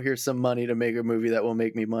you go. Here's some money to make a movie that will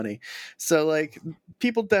make me money. So like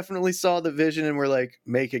people definitely saw the vision and were like,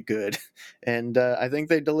 make it good. And I think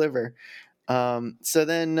they deliver. So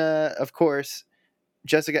then, of course,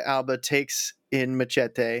 Jessica Alba takes in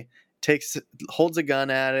Machete, holds a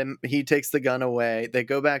gun at him. He takes the gun away. They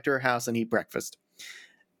go back to her house and eat breakfast.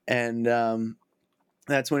 And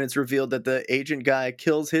that's when it's revealed that the agent guy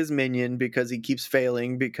kills his minion because he keeps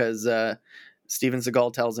failing because Steven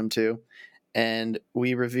Seagal tells him to. And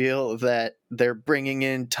we reveal that they're bringing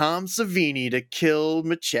in Tom Savini to kill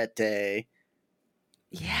Machete.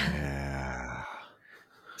 Yeah.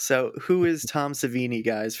 So who is Tom Savini,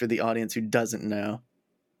 guys, for the audience who doesn't know?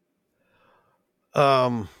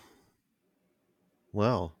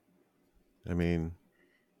 Well, I mean,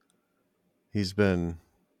 he's another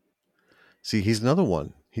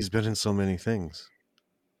one. He's been in so many things.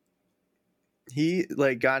 He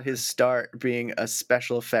like got his start being a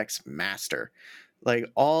special effects master. Like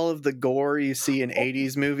all of the gore you see in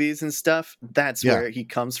 80s movies and stuff, that's where he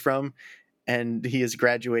comes from. And he has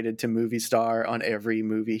graduated to movie star on every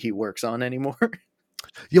movie he works on anymore.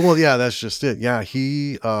 Yeah, well, yeah, that's just it. Yeah,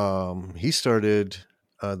 he started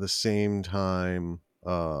the same time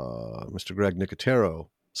Mr. Greg Nicotero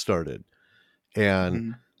started,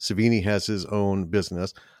 and Savini has his own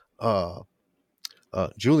business.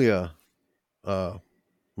 Julia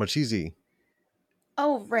Marchese,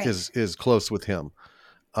 right, is close with him,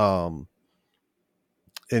 and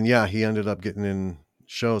yeah, he ended up getting in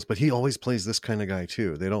shows, but he always plays this kind of guy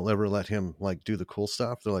too. They don't ever let him like do the cool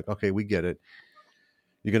stuff. They're like, okay, we get it.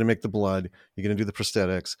 You're going to make the blood, you're going to do the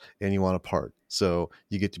prosthetics, and you want a part. So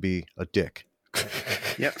you get to be a dick.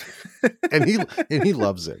 Yep. and he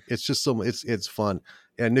loves it. It's just it's fun.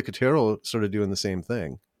 And Nicotero started doing the same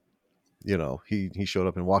thing. You know, he showed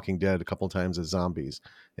up in Walking Dead a couple of times as zombies,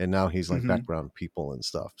 and now he's like background people and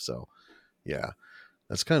stuff. So yeah,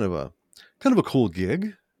 that's kind of a cool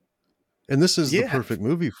gig. And this is the perfect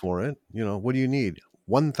movie for it. You know, what do you need?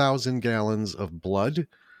 1,000 gallons of blood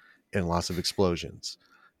and lots of explosions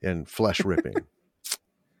and flesh ripping.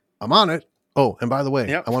 I'm on it. Oh, and by the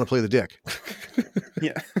way, I want to play the dick.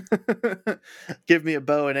 Yeah. Give me a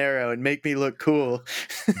bow and arrow and make me look cool.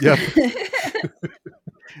 Yep.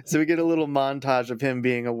 So we get a little montage of him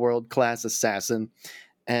being a world-class assassin.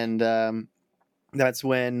 And that's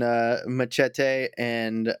when Machete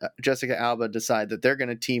and Jessica Alba decide that they're going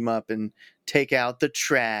to team up and take out the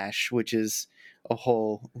trash, which is a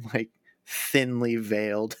whole like thinly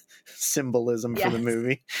veiled symbolism for the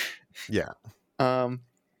movie. Yeah.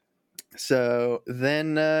 So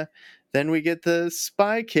then we get the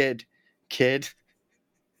spy kid.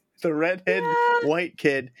 The redhead white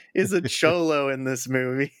kid is a cholo in this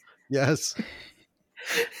movie. Yes.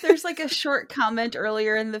 There's like a short comment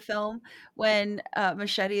earlier in the film when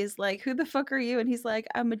Machete is like, "Who the fuck are you?" And he's like,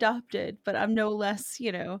 "I'm adopted, but I'm no less,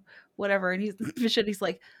 you know, whatever." And Machete's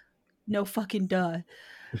like, "No fucking duh."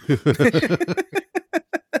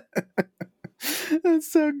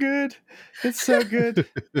 It's so good. It's so good.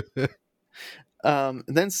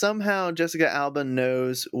 Then somehow Jessica Alba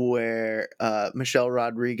knows where Michelle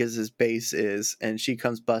Rodriguez's base is, and she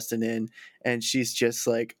comes busting in, and she's just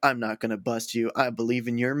like, "I'm not gonna bust you. I believe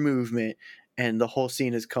in your movement." And the whole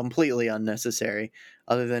scene is completely unnecessary,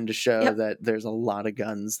 other than to show that there's a lot of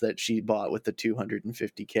guns that she bought with the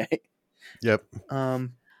 $250K. Yep.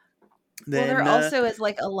 Then, there also is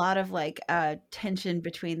like a lot of like tension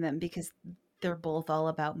between them because they're both all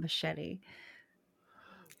about Machete.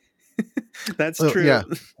 That's true. Yeah,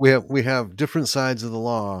 we have different sides of the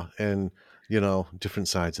law, and you know, different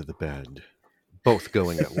sides of the bed, both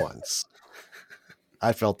going at once.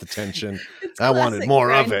 I felt the tension. It's I wanted classic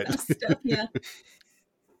more of it. Grindhouse stuff, yeah.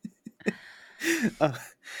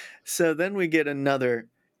 So then we get another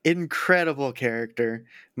incredible character,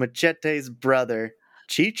 Machete's brother,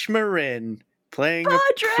 Cheech Marin, playing a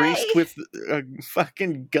priest Padre! with a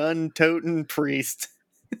fucking gun-toting priest.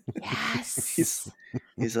 Yes.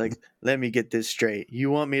 He's like, let me get this straight. You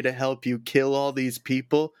want me to help you kill all these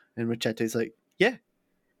people? And Machete's like, yeah.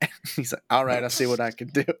 He's like, all right, I'll see what I can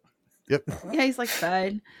do. Yep. Yeah, he's like,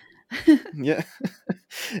 fine. Yeah.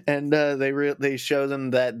 And they show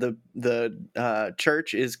them that the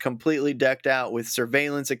church is completely decked out with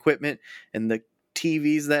surveillance equipment, and the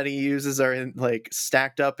TVs that he uses are like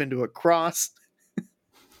stacked up into a cross.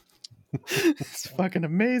 It's fucking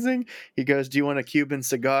amazing. He goes, do you want a Cuban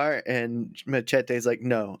cigar? And Machete's like,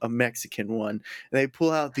 no, a Mexican one. And they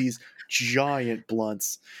pull out these giant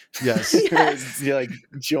blunts. Yes. Yes. Like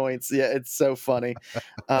joints. Yeah, it's so funny.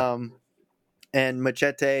 And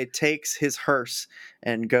Machete takes his hearse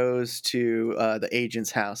and goes to the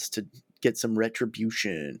agent's house to get some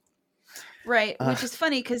retribution. Right, which is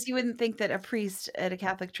funny because you wouldn't think that a priest at a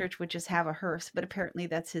Catholic church would just have a hearse, but apparently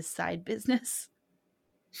that's his side business.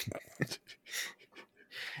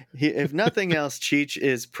 If nothing else, Cheech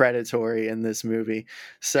is predatory in this movie.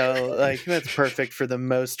 So, like, that's perfect for the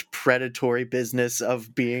most predatory business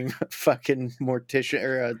of being a fucking mortician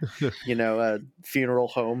or a funeral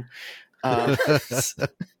home.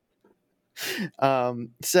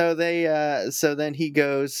 So then he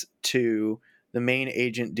goes to the main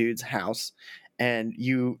agent dude's house, and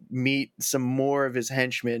you meet some more of his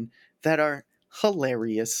henchmen that are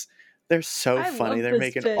hilarious. They're so I funny. love They're this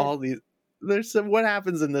making bit. all these. What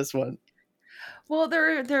happens in this one? Well,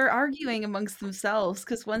 they're arguing amongst themselves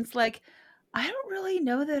because one's like, I don't really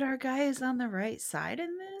know that our guy is on the right side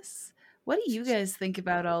in this. What do you guys think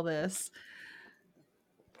about all this?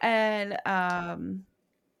 And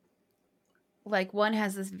like one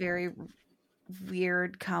has this very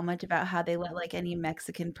weird comment about how they let like any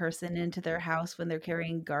Mexican person into their house when they're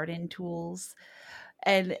carrying garden tools.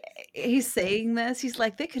 And he's saying this, he's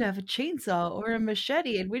like, they could have a chainsaw or a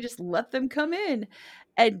machete and we just let them come in.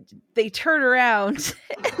 And they turn around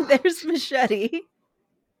and there's Machete.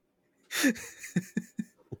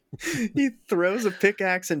 He throws a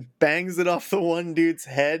pickaxe and bangs it off the one dude's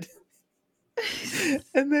head.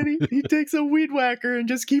 And then he takes a weed whacker and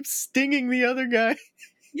just keeps stinging the other guy.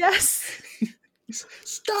 Yes.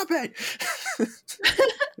 Stop it.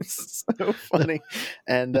 It's so funny.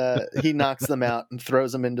 And he knocks them out and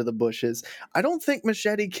throws them into the bushes. I don't think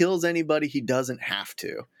Machete kills anybody he doesn't have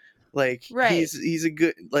to. Like, Right. he's a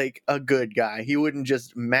good guy. He wouldn't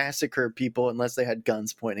just massacre people unless they had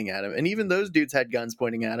guns pointing at him. And even those dudes had guns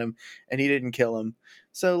pointing at him and he didn't kill them.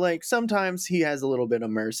 So like sometimes he has a little bit of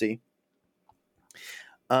mercy.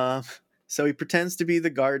 So he pretends to be the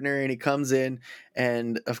gardener and he comes in,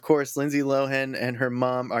 and of course Lindsay Lohan and her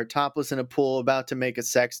mom are topless in a pool about to make a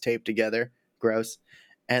sex tape together. Gross.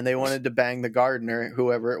 And they wanted to bang the gardener,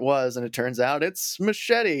 whoever it was, and it turns out it's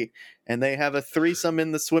Machete. And they have a threesome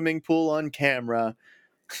in the swimming pool on camera.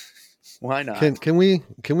 Why not? Can we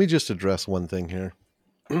just address one thing here?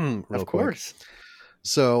 Real of quick. course.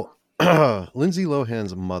 So Lindsay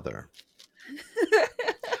Lohan's mother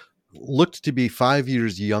looked to be 5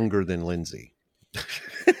 years younger than Lindsay.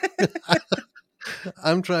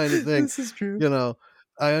 I'm trying to think. This is true. You know,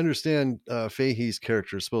 I understand Fahey's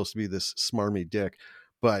character is supposed to be this smarmy dick,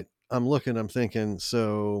 but I'm thinking,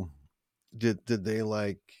 so did they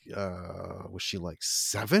like, was she like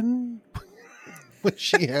 7 when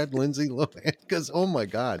she had Lindsay Lohan? Because, oh my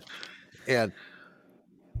God. And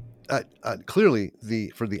clearly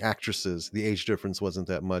for the actresses, the age difference wasn't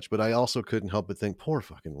that much, but I also couldn't help but think, poor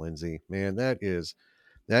fucking Lindsay, man, that is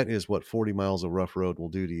what 40 miles of rough road will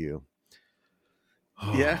do to you.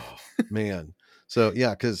 Oh, yeah, man. So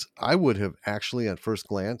yeah, because I would have actually at first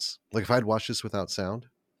glance, like if I'd watched this without sound,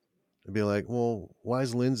 I'd be like, well, why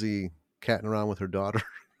is Lindsay catting around with her daughter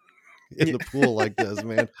in the pool like this,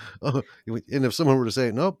 man? Oh, and if someone were to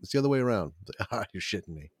say, nope, it's the other way around, you're shitting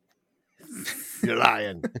me. You're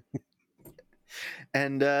lying.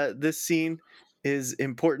 And this scene is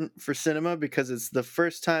important for cinema because it's the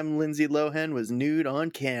first time Lindsay Lohan was nude on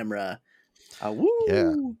camera. Woo!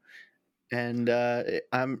 Yeah. And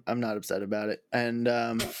I'm not upset about it. And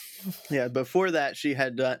yeah, before that she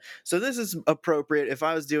had done. So this is appropriate. If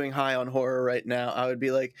I was doing High on Horror right now, I would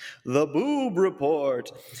be like the boob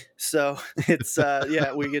report. So it's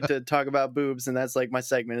yeah, we get to talk about boobs, and that's like my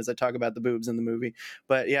segment as I talk about the boobs in the movie.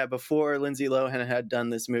 But yeah, before Lindsay Lohan had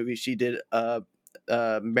done this movie, she did a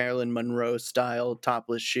Marilyn Monroe style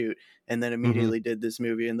topless shoot, and then immediately did this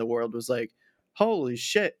movie, and the world was like, holy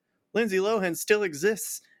shit, Lindsay Lohan still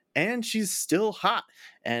exists and she's still hot.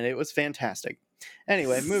 And it was fantastic.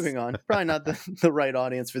 Anyway, moving on. Probably not the right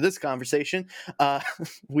audience for this conversation.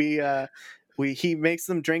 He makes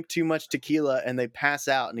them drink too much tequila and they pass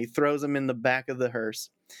out, and he throws them in the back of the hearse.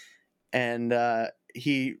 And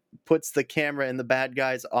he puts the camera in the bad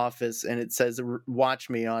guy's office and it says "Watch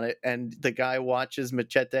me" on it, and the guy watches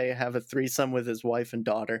Machete have a threesome with his wife and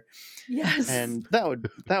daughter. Yes. And that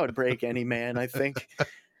would break any man, I think.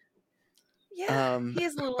 Yeah, he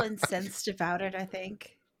is a little incensed about it, I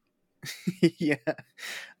think. Yeah.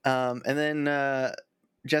 And then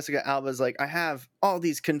Jessica Alba's like, I have all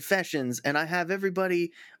these confessions and I have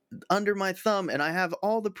everybody under my thumb and I have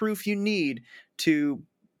all the proof you need to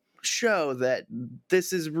show that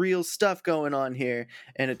this is real stuff going on here.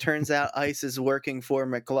 And it turns out ICE is working for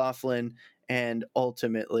McLaughlin and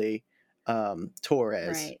ultimately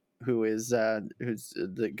Torres, Right. who's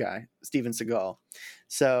the guy, Steven Seagal.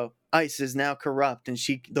 So ICE is now corrupt, and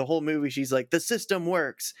the whole movie she's like, the system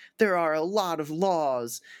works, there are a lot of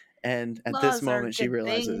laws, and at this moment she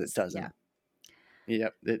realizes it doesn't.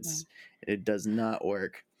 Yep, it does not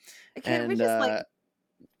work. Can't we just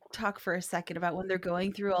talk for a second about when they're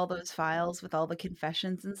going through all those files with all the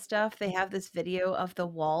confessions and stuff? They have this video of the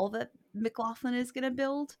wall that McLaughlin is going to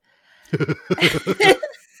build.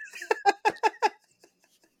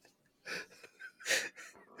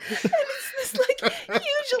 And it's this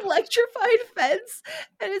huge electrified fence,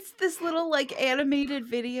 and it's this little animated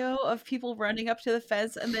video of people running up to the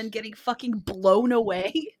fence and then getting fucking blown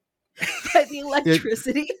away by the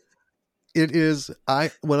electricity. It is.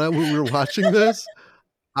 When we were watching this,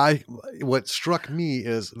 what struck me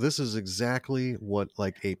is this is exactly what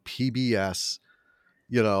a PBS,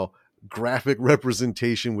 graphic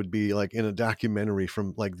representation would be like in a documentary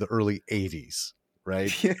from the early 80s.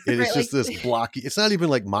 Right? It is just this blocky. It's not even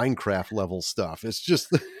Minecraft level stuff. It's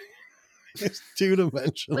just it's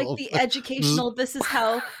two-dimensional. The educational. This is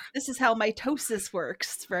how mitosis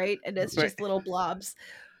works, right? And it's just little blobs.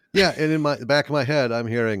 Yeah, and in the back of my head, I'm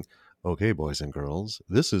hearing, "Okay, boys and girls,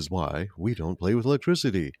 this is why we don't play with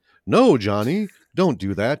electricity. No, Johnny, don't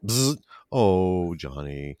do that. Bzz. Oh,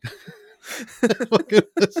 Johnny."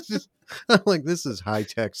 I'm like, this is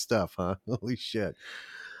high-tech stuff, huh? Holy shit.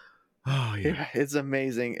 Oh yeah, it's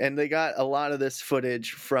amazing. And they got a lot of this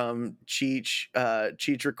footage from Cheech.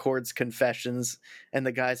 Cheech records confessions, and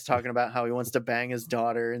the guy's talking about how he wants to bang his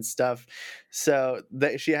daughter and stuff. So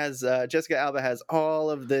she has Jessica Alba has all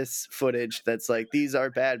of this footage that's like, these are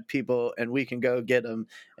bad people and we can go get them.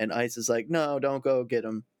 And ICE is like, no, don't go get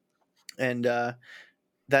them. And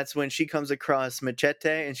that's when she comes across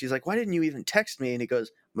Machete, and she's like, why didn't you even text me? And he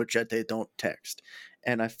goes, Machete don't text.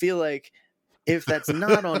 And I feel like if that's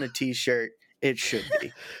not on a t-shirt, it should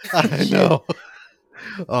be. I know.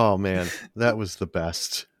 Oh man, that was the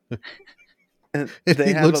best. And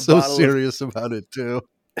he looks so serious about it too.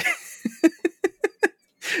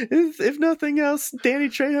 If nothing else, Danny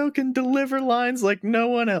Trejo can deliver lines like no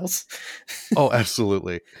one else. Oh,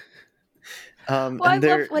 absolutely. I love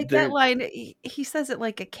that line. He says it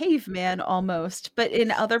like a caveman almost, but in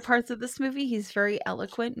other parts of this movie, he's very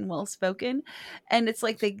eloquent and well spoken. And it's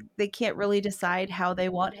like they can't really decide how they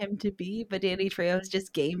want him to be, but Danny Trejo is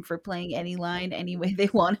just game for playing any line any way they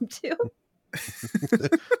want him to.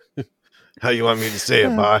 How you want me to say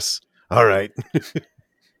it, boss? All right.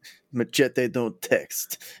 Machete don't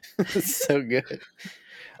text. So good.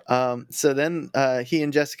 So then he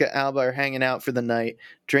and Jessica Alba are hanging out for the night,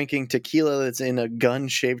 drinking tequila that's in a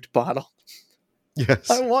gun-shaped bottle. Yes.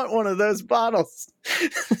 I want one of those bottles.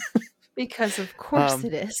 Because of course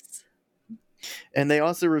it is. And they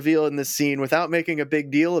also reveal in this scene, without making a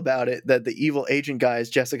big deal about it, that the evil agent guy is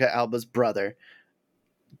Jessica Alba's brother.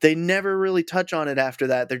 They never really touch on it after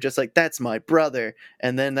that. They're just like, that's my brother.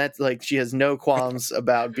 And then that's she has no qualms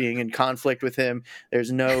about being in conflict with him.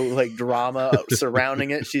 There's no drama surrounding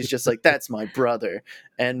it. She's just like, that's my brother.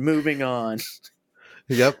 And moving on.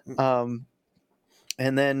 Yep. And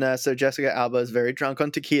then, so Jessica Alba is very drunk on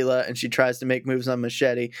tequila, and she tries to make moves on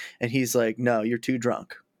Machete. And he's like, no, you're too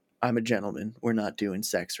drunk. I'm a gentleman. We're not doing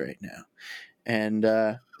sex right now.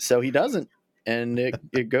 And so he doesn't. And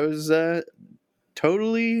it goes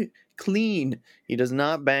totally clean. He does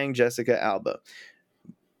not bang Jessica Alba.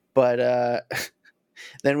 But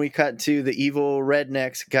then we cut to the evil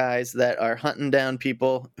rednecks guys that are hunting down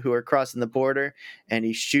people who are crossing the border, and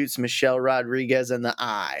he shoots Michelle Rodriguez in the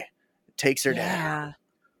eye. Takes her down.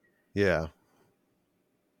 Yeah.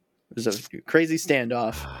 There's a crazy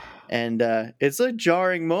standoff. And it's a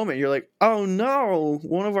jarring moment. You're like, oh no,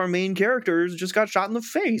 one of our main characters just got shot in the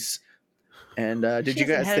face. And did you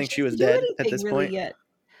guys think she was dead at this point? Yet.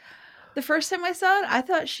 The first time I saw it, I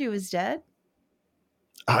thought she was dead.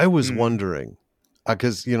 I was Mm. wondering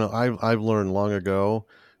because I've learned long ago,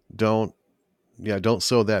 don't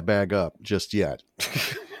sew that bag up just yet.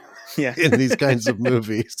 Yeah. In these kinds of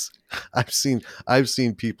movies, I've seen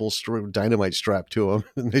people dynamite strapped to them,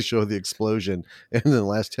 and they show the explosion, and in the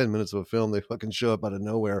last 10 minutes of a film, they fucking show up out of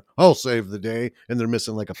nowhere. I'll save the day, and they're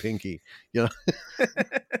missing like a pinky.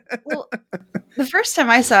 Well, the first time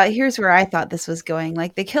I saw it, here's where I thought this was going.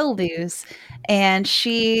 Like, they kill Luz, and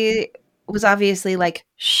she was obviously like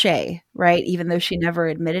Shay, right? Even though she never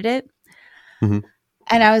admitted it. Mhm.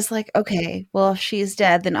 And I was like, okay, well, if she's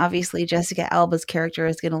dead, then obviously Jessica Alba's character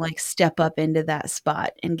is going to like step up into that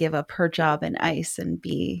spot and give up her job in ICE and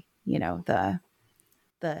be, the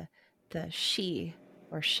she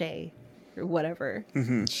or Shay or whatever.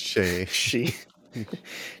 Mhm. Shay.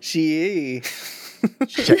 She.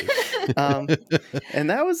 And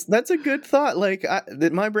that's a good thought. Like,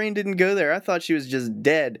 my brain didn't go there. I thought she was just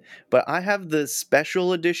dead, but I have the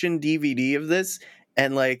special edition DVD of this,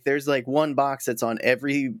 and like there's like one box that's on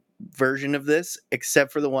every version of this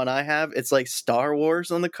except for the one I have. It's like Star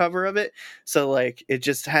Wars on the cover of it, so like it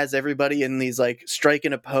just has everybody in these like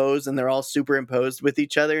striking a pose, and they're all superimposed with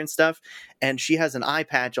each other and stuff, and she has an eye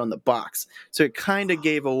patch on the box, so it kind of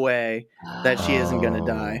gave away that she isn't gonna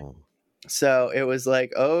die. Oh. So it was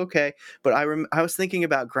like, oh, okay. But I was thinking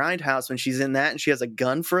about Grindhouse when she's in that and she has a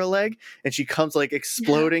gun for a leg and she comes like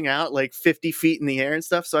exploding out like 50 feet in the air and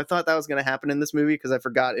stuff. So I thought that was going to happen in this movie because I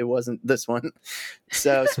forgot it wasn't this one.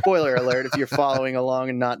 So spoiler alert, if you're following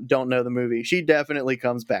along and don't know the movie, she definitely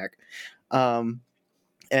comes back. And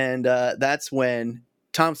that's when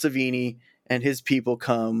Tom Savini and his people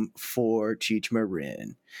come for Cheech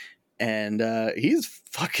Marin. And he's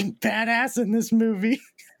fucking badass in this movie.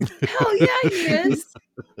 Hell yeah, he is.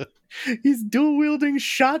 He's dual wielding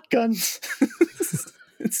shotguns.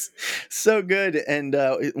 It's so good. And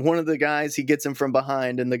one of the guys, he gets him from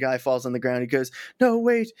behind, and the guy falls on the ground. He goes, "No,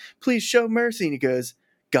 wait, please show mercy." And he goes,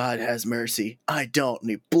 "God has mercy. I don't." And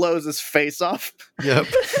he blows his face off. Yep.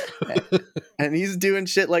 And he's doing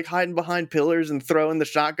shit like hiding behind pillars and throwing the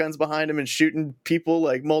shotguns behind him and shooting people,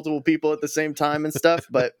 like multiple people at the same time and stuff.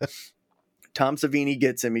 But Tom Savini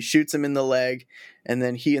gets him. He shoots him in the leg, and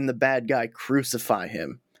then he and the bad guy crucify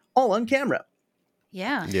him, all on camera.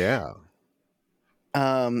 Yeah. Yeah.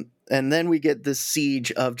 And then we get the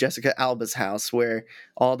siege of Jessica Alba's house where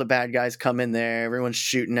all the bad guys come in there. Everyone's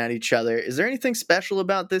shooting at each other. Is there anything special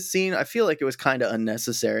about this scene? I feel like it was kind of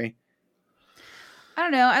unnecessary. I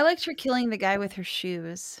don't know. I liked her killing the guy with her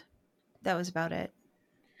shoes. That was about it.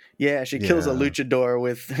 Yeah, she kills a Yeah. luchador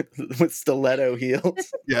with stiletto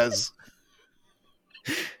heels. Yes.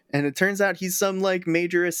 And it turns out he's some like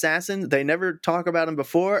major assassin. They never talk about him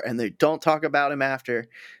before, and they don't talk about him after.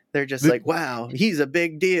 They're just like, wow, he's a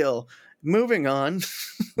big deal. Moving on.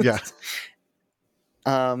 Yeah.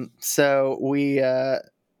 So we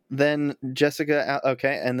then Jessica,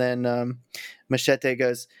 okay, and then Machete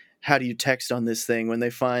goes, "How do you text on this thing?" when they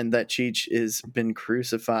find that Cheech is been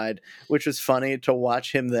crucified, which was funny to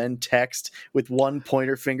watch him then text with one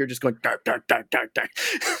pointer finger just going dark, dark, dark, dark, dark.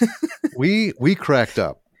 We cracked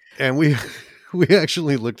up, and we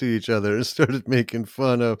actually looked at each other and started making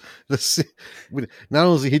fun of the scene. Not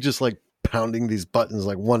only is he just like pounding these buttons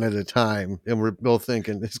like one at a time, and we're both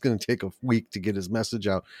thinking it's going to take a week to get his message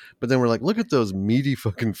out, but then we're like, look at those meaty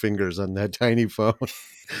fucking fingers on that tiny phone.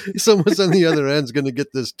 Someone's on the other end's going to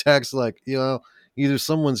get this text like, either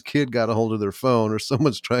someone's kid got a hold of their phone or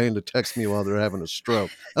someone's trying to text me while they're having a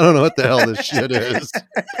stroke. I don't know what the hell this shit is.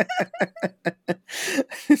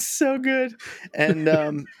 It's so good.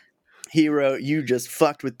 And he wrote, "You just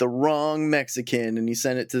fucked with the wrong Mexican," and he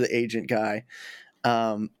sent it to the agent guy.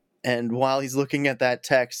 And while he's looking at that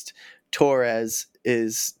text, Torres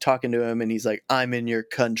is talking to him, and he's like, "I'm in your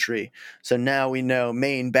country." So now we know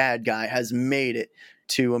main bad guy has made it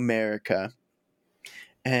to America.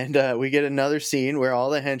 And we get another scene where all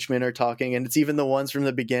the henchmen are talking, and it's even the ones from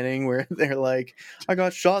the beginning where they're like, "I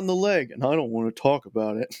got shot in the leg, and I don't want to talk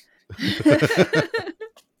about it."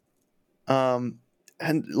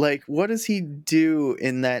 And like, what does he do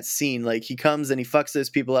in that scene? Like, he comes and he fucks those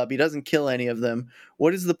people up. He doesn't kill any of them.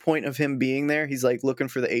 What is the point of him being there? He's like looking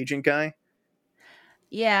for the agent guy.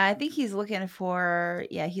 Yeah, I think he's looking for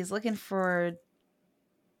the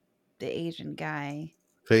Asian guy.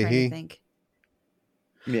 Trying to Fahey? think.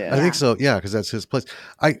 Yeah. I think so. Yeah, because that's his place.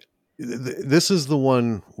 This is the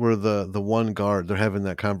one where the one guard, they're having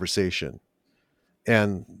that conversation,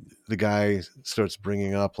 and the guy starts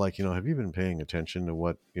bringing up like, have you been paying attention to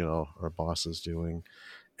what our boss is doing?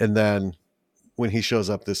 And then when he shows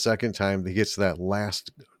up the second time, he gets that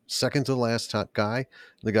last second to the last guy.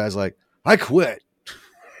 The guy's like, I quit.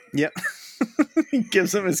 Yep. He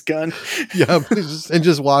gives him his gun. Yeah, and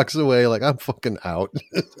just walks away like, I'm fucking out.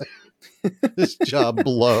 This job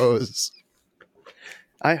blows.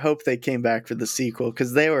 I hope they came back for the sequel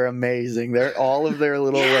because they were amazing. All of their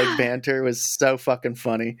little like banter was so fucking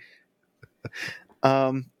funny.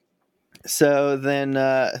 So then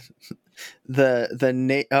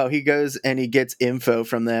he goes and he gets info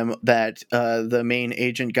from them that the main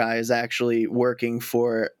agent guy is actually working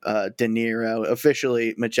for De Niro.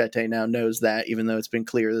 Officially, Machete now knows that, even though it's been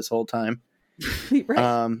clear this whole time.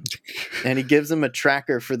 Right. And he gives him a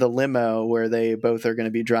tracker for the limo where they both are going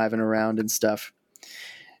to be driving around and stuff.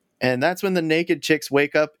 And that's when the naked chicks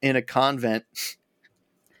wake up in a convent.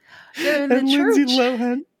 They're in the church.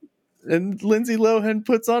 Lindsay Lohan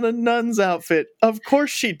puts on a nun's outfit. Of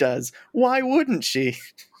course she does. Why wouldn't she?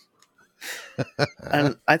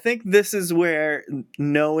 And I think this is where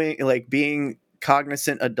being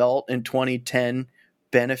cognizant adult in 2010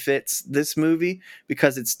 benefits this movie,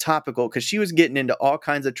 because it's topical, because she was getting into all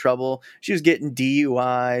kinds of trouble. She was getting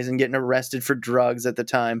DUIs and getting arrested for drugs at the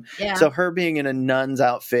time. Yeah. So her being in a nun's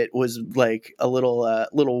outfit was like a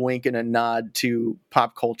little wink and a nod to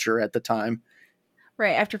pop culture at the time.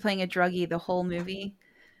 Right, after playing a druggie the whole movie,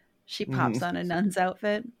 she pops on a nun's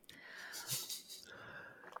outfit.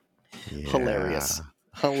 Yeah.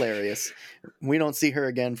 Hilarious. We don't see her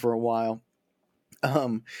again for a while.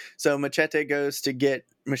 So Machete goes to get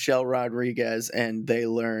Michelle Rodriguez, and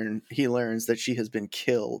he learns that she has been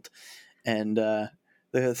killed. And the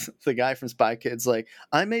guy from Spy Kids like,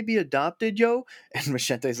 I may be adopted, yo. And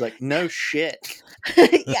Machete's like, no shit.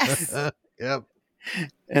 Yes. Yep.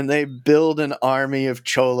 And they build an army of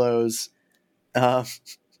cholos.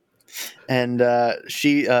 And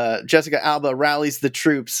Jessica Alba rallies the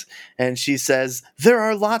troops, and she says, there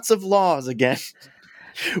are lots of laws again.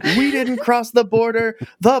 We didn't cross the border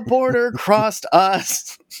crossed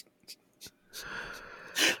us.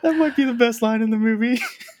 That might be the best line in the movie.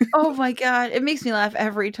 Oh my god, it makes me laugh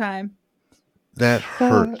every time. That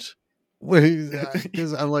hurt.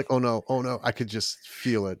 Because I'm like, oh no, I could just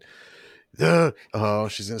feel it. Oh,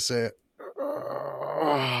 she's gonna say it.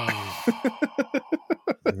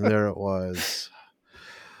 And there it was.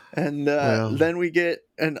 And then we get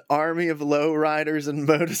an army of lowriders and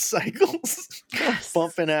motorcycles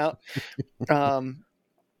bumping out. The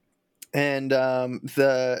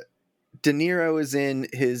De Niro is in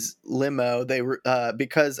his limo. They were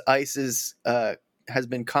because ICE has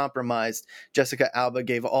been compromised. Jessica Alba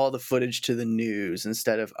gave all the footage to the news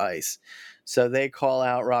instead of ICE. So they call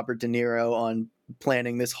out Robert De Niro on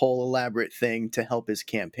planning this whole elaborate thing to help his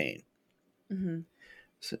campaign. Mm-hmm.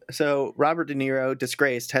 So Robert De Niro,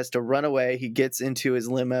 disgraced, has to run away. He gets into his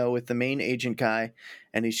limo with the main agent guy,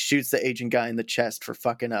 and he shoots the agent guy in the chest for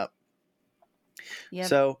fucking up. Yep.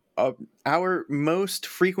 So our most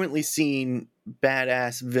frequently seen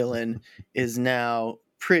badass villain is now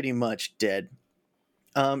pretty much dead.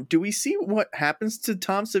 Do we see what happens to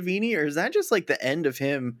Tom Savini, or is that just like the end of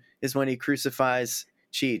him is when he crucifies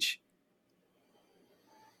Cheech?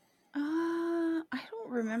 I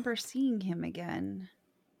don't remember seeing him again.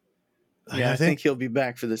 Yeah, I think he'll be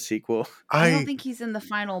back for the sequel. I don't think he's in the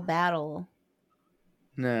final battle.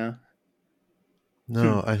 No,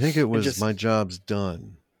 I think it was My Job's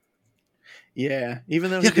Done. Yeah,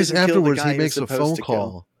 even though because afterwards he makes a phone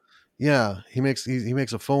call. Yeah, he makes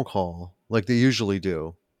a phone call like they usually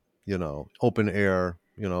do, open air.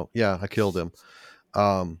 Yeah, I killed him.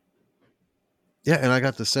 Yeah, and I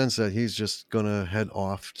got the sense that he's just gonna head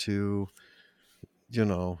off to, I don't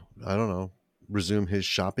know, resume his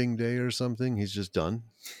shopping day or something. He's just done.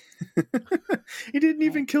 He didn't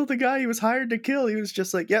even kill the guy he was hired to kill. He was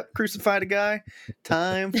just like, yep, crucified a guy.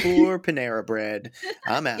 Time for Panera Bread.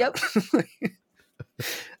 I'm out. Yep.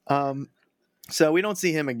 So we don't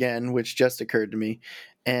see him again, which just occurred to me.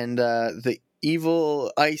 And the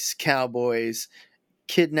evil ICE cowboys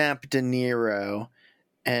kidnap De Niro,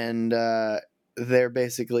 and they're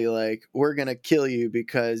basically like, we're going to kill you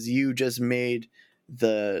because you just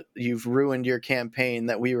you've ruined your campaign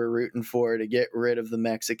that we were rooting for to get rid of the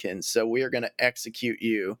Mexicans. So we are going to execute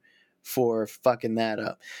you for fucking that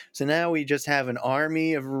up. So now we just have an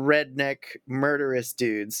army of redneck murderous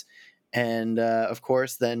dudes. And of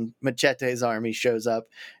course, then Machete's army shows up,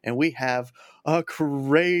 and we have a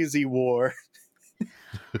crazy war.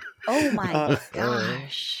 Oh my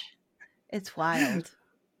gosh. It's wild.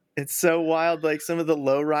 It's so wild. Like, some of the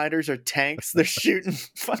lowriders are tanks. They're shooting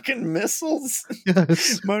fucking missiles.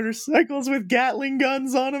 Yes. Motorcycles with Gatling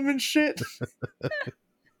guns on them and shit.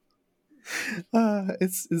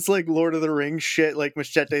 It's like Lord of the Rings shit. Like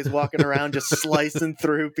Machete's walking around just slicing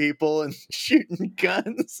through people and shooting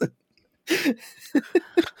guns.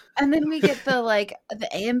 And then we get the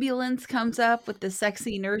ambulance comes up with the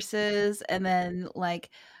sexy nurses, and then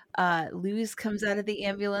Luz comes out of the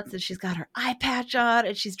ambulance and she's got her eye patch on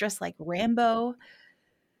and she's dressed like Rambo.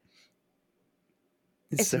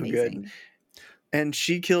 It's so amazing. good. And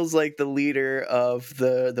she kills like the leader of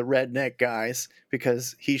the redneck guys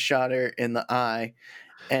because he shot her in the eye.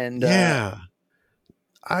 And yeah.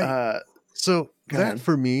 So go that ahead.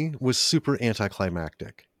 for me was super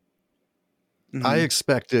anticlimactic. Mhm. I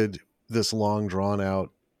expected this long drawn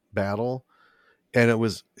out battle, and it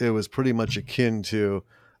was pretty much akin to,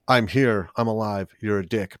 I'm here, I'm alive, you're a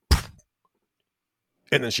dick.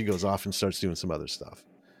 And then she goes off and starts doing some other stuff.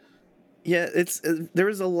 Yeah, it's there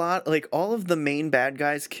was a lot, like all of the main bad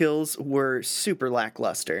guys' kills were super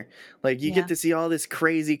lackluster. Like you Yeah. get to see all this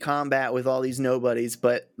crazy combat with all these nobodies,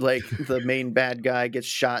 but like the main bad guy gets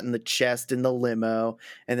shot in the chest in the limo,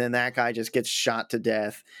 and then that guy just gets shot to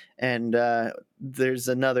death. And there's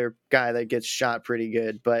another guy that gets shot pretty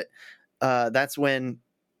good, but that's when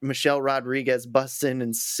Michelle Rodriguez busts in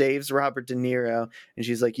and saves Robert De Niro, and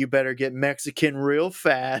she's like, "You better get Mexican real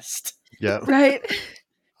fast." Yeah. Right.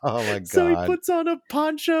 Oh my God. So he puts on a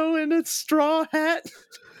poncho and a straw hat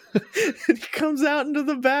and he comes out into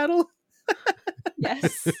the battle.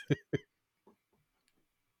 Yes.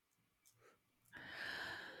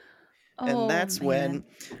 And that's man. when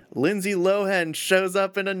Lindsay Lohan shows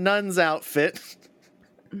up in a nun's outfit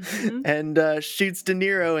Mhm. and shoots De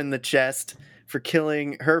Niro in the chest for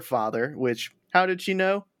killing her father, which, how did she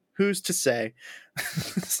know? Who's to say?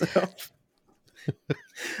 So,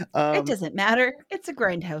 It doesn't matter. It's a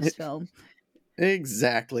Grindhouse film.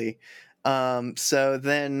 Exactly. So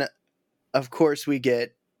then, of course, we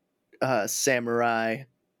get Samurai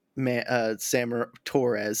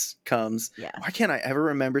Torres comes. Yeah. Why can't I ever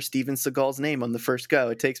remember Steven Seagal's name on the first go?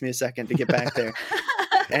 It takes me a second to get back there.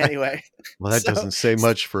 Anyway. Well, that doesn't say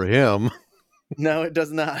much for him. No, it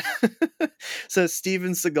does not. So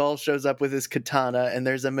Steven Seagal shows up with his katana, and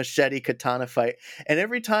there's a machete katana fight. And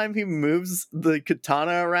every time he moves the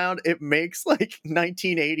katana around, it makes like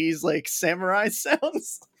 1980s like samurai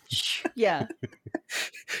sounds. Yeah.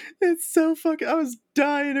 It's so fucking. I was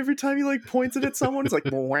dying every time he like points it at someone. It's like,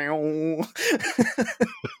 wow. Well,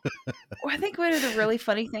 I think one of the really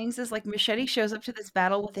funny things is like Machete shows up to this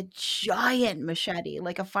battle with a giant machete,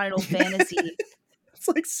 like a Final Fantasy It's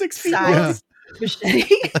like 6 feet size long.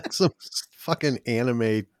 machete. Like some fucking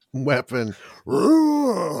anime weapon.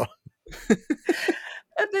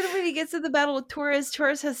 And then when he gets to the battle with Torres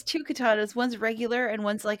has two katanas. One's regular and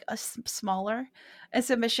one's like a smaller. And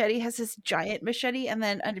so Machete has this giant machete and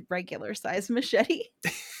then a regular size machete.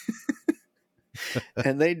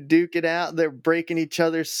 And they duke it out. They're breaking each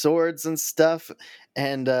other's swords and stuff.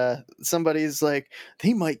 And somebody's like,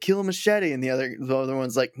 he might kill Machete. And the other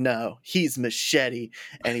one's like, no, he's Machete.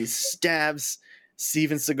 And he stabs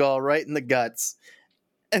Steven Seagal right in the guts.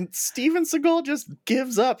 And Steven Seagal just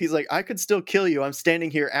gives up. He's like, I could still kill you. I'm standing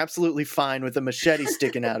here absolutely fine with a machete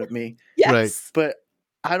sticking out of me. Yes. Right. But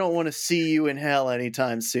I don't want to see you in hell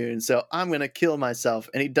anytime soon. So I'm going to kill myself.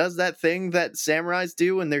 And he does that thing that samurais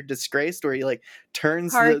do when they're disgraced, where he like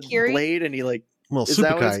turns Harakiri? the blade and he like, Well, is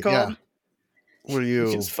that what it's Supakai, called? yeah. Where you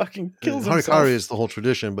He just fucking kills himself. Harikari is the whole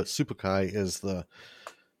tradition, but Supakai is the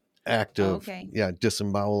act of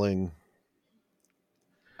disemboweling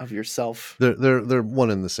of yourself. They're one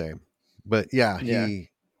and the same. But yeah, he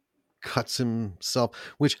cuts himself,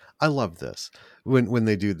 which I love this when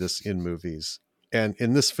they do this in movies. And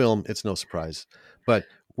in this film, it's no surprise. But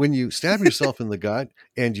when you stab yourself in the gut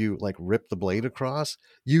and you like rip the blade across,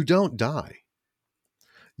 you don't die.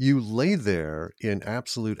 You lay there in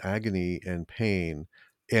absolute agony and pain,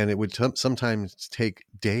 and it would sometimes take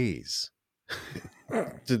days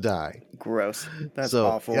to die. Gross. That's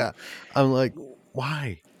awful. Yeah, I'm like,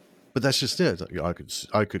 why? But that's just it.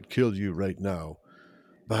 I could kill you right now,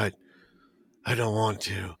 but I don't want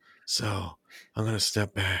to. So I'm gonna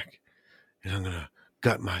step back and I'm gonna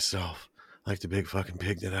gut myself like the big fucking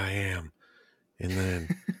pig that I am. And then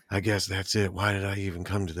I guess that's it. Why did I even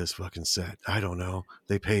come to this fucking set? I don't know.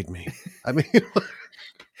 They paid me. I mean,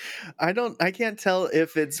 I can't tell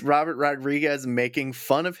if it's Robert Rodriguez making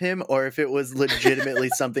fun of him or if it was legitimately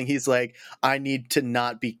something he's like, I need to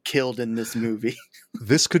not be killed in this movie.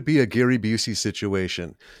 This could be a Gary Busey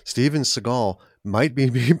situation. Steven Seagal might be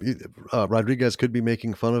Rodriguez could be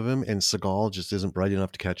making fun of him, and Seagal just isn't bright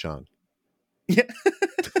enough to catch on. Yeah.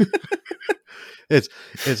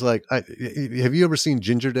 It's like, have you ever seen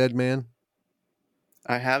Ginger Dead Man?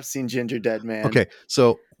 I have seen Ginger Dead Man. Okay,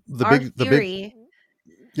 so Our theory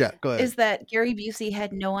yeah, go ahead. is that Gary Busey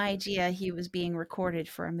had no idea he was being recorded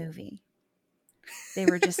for a movie. They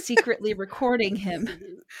were just secretly recording him.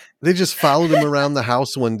 They just followed him around the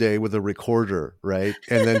house one day with a recorder, right?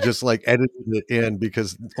 And then just like edited it in,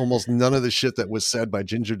 because almost none of the shit that was said by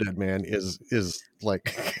Ginger Dead Man is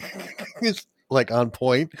like is like on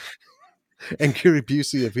point. And Gary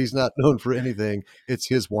Busey, if he's not known for anything, it's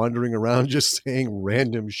his wandering around just saying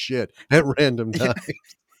random shit at random times.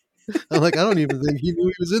 I'm like, I don't even think he knew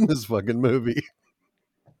he was in this fucking movie.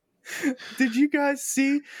 Did you guys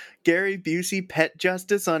see Gary Busey Pet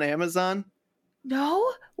Justice on Amazon?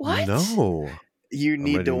 No? What? No. You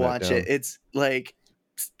need to writing that watch down. it. It's like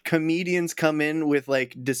comedians come in with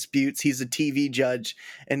like disputes. He's a TV judge,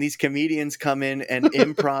 and these comedians come in and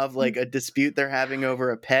improv like a dispute they're having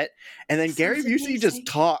over a pet, and then Gary Sounds Busey just amazing.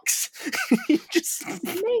 talks. He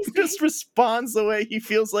Amazing. just responds the way he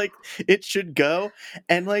feels like it should go,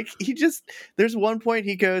 and like there's one point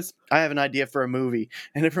he goes, I have an idea for a movie,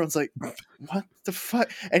 and everyone's like, what the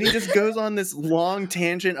fuck? And he just goes on this long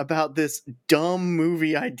tangent about this dumb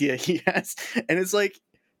movie idea he has, and it's like,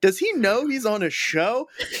 does he know he's on a show?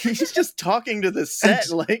 He's just talking to the set.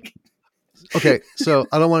 Like, Okay, so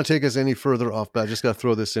I don't want to take us any further off, but I just got to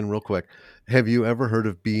throw this in real quick. Have you ever heard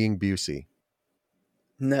of Being Busey?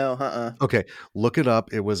 no, Okay, look it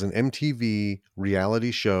up. It was an MTV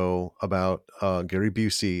reality show about Gary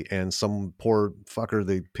Busey and some poor fucker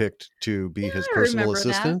they picked to be his I personal remember that.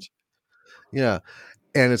 assistant. Yeah,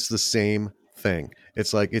 and it's the same thing.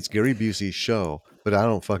 It's like, it's Gary Busey's show, but I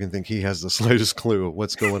don't fucking think he has the slightest clue of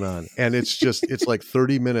what's going on. And it's just, it's like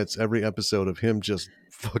 30 minutes every episode of him just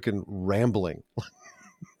fucking rambling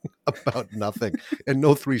about nothing. And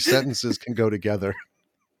no three sentences can go together.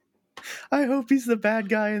 I hope he's the bad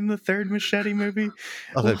guy in the third Machete movie.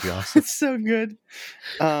 Oh, that'd be awesome. It's so good.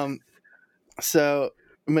 So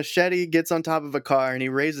Machete gets on top of a car and he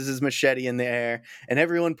raises his machete in the air, and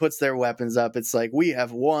everyone puts their weapons up. It's like, we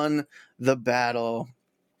have won the battle.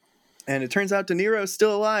 And it turns out De Niro's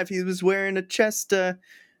still alive. He was wearing a chest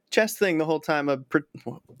thing the whole time.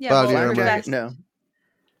 Yeah, Body well, armor. that's- No.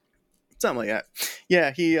 Something like that.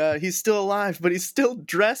 Yeah, he's still alive, but he's still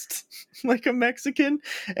dressed like a Mexican,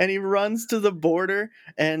 and he runs to the border,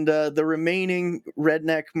 and the remaining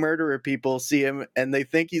redneck murderer people see him, and they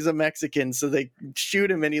think he's a Mexican, so they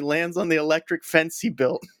shoot him, and he lands on the electric fence he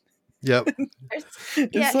built. Yep.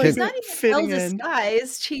 Yeah, like he's not even fitting well in.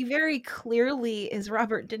 disguised. He very clearly is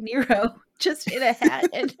Robert De Niro, just in a hat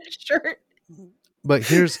and a shirt. But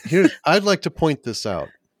here's I'd like to point this out.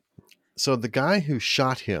 So the guy who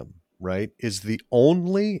shot him, right, is the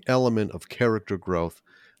only element of character growth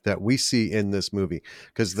that we see in this movie.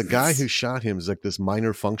 Because the guy who shot him is like this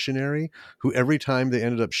minor functionary who every time they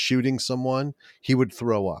ended up shooting someone, he would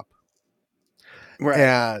throw up. Right.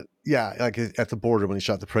 And yeah, like at the border when he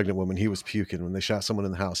shot the pregnant woman, he was puking. When they shot someone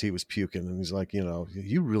in the house, he was puking. And he's like,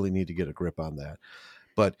 you really need to get a grip on that.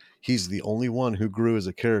 But he's the only one who grew as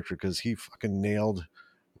a character because he fucking nailed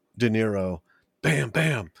De Niro, bam,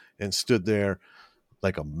 bam, and stood there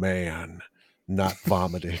like a man, not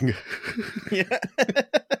vomiting. Yeah.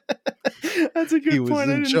 That's a He good was point.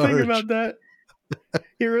 I in didn't charge. think about that.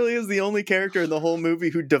 He really is the only character in the whole movie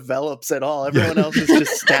who develops at all. Everyone else is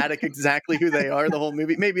just static, exactly who they are the whole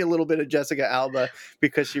movie. Maybe a little bit of Jessica Alba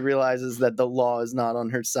because she realizes that the law is not on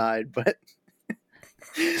her side. But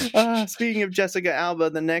speaking of Jessica Alba,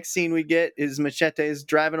 the next scene we get is Machete is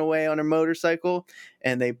driving away on her motorcycle,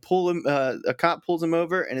 and they pull him. A cop pulls him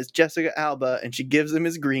over, and it's Jessica Alba, and she gives him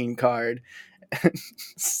his green card.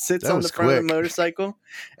 Sits That on was the front of the quick. motorcycle,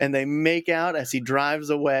 and they make out as he drives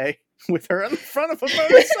away with her on the front of a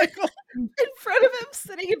motorcycle. In front of him,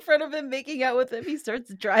 sitting in front of him, making out with him, he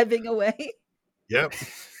starts driving away. Yep.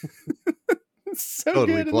 It's so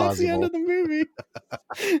Totally good, and that's the end of the movie.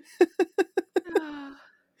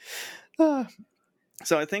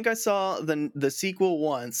 So I think I saw the sequel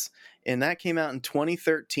once, and that came out in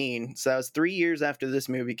 2013. So that was 3 years after this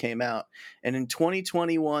movie came out. And in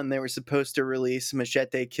 2021, they were supposed to release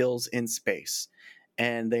Machete Kills in Space.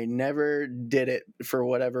 And they never did it for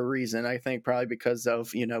whatever reason. I think probably because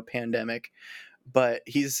of, pandemic. But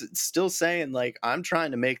he's still saying, like, I'm trying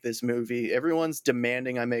to make this movie. Everyone's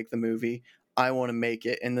demanding I make the movie. I want to make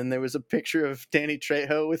it. And then there was a picture of Danny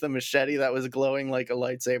Trejo with a machete that was glowing like a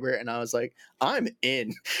lightsaber. And I was like, I'm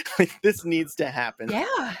in. Like, this needs to happen.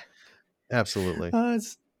 Yeah. Absolutely.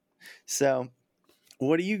 So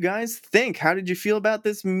what do you guys think? How did you feel about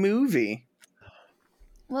this movie?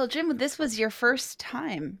 Well, Jim, this was your first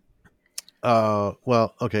time.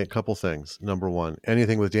 Well, okay, a couple things. Number one,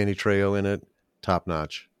 anything with Danny Trejo in it, top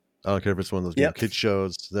notch. I don't care if it's one of those Yep. kid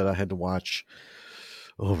shows that I had to watch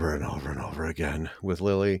over and over and over again with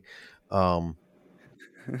Lily. Um,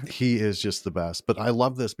 he is just the best. But I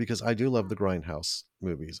love this because I do love the Grindhouse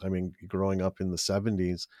movies. I mean, growing up in the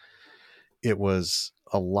 70s, it was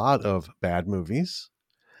a lot of bad movies.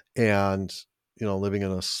 And, living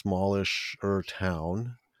in a smallish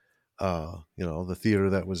town, the theater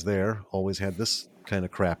that was there always had this kind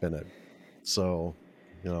of crap in it. So,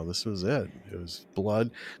 this was it. It was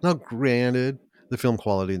blood. Now, granted, the film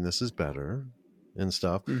quality in this is better and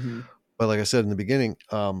stuff. Mm-hmm. But like I said in the beginning,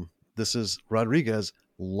 this is Rodriguez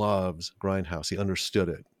loves Grindhouse. He understood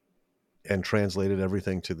it and translated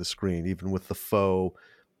everything to the screen, even with the faux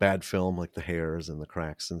bad film like the hairs and the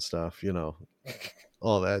cracks and stuff,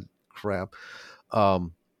 all that crap.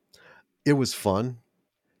 It was fun.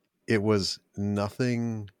 It was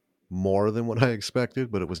nothing more than what I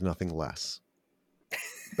expected, but it was nothing less.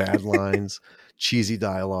 Bad lines, cheesy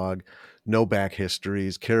dialogue, no back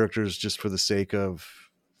histories, characters just for the sake of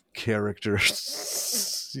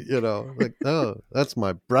characters. Like, oh, that's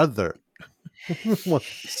my brother.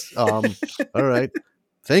 All right.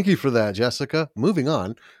 Thank you for that, Jessica. Moving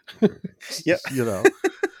on. Yep.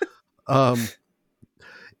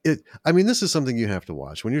 This is something you have to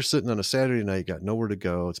watch when you're sitting on a Saturday night, you got nowhere to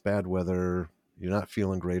go, it's bad weather, you're not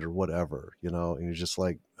feeling great or whatever, and you're just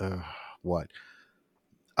like, what?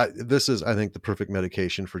 This is, I think, the perfect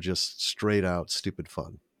medication for just straight out stupid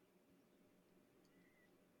fun.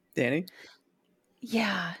 Danny?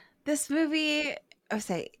 Yeah, this movie,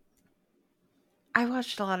 I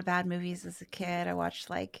watched a lot of bad movies as a kid. I watched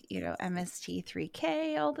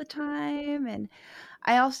MST3K all the time. And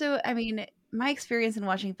my experience in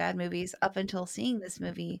watching bad movies up until seeing this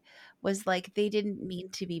movie was like, they didn't mean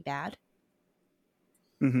to be bad.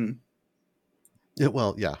 Mm-hmm. Yeah,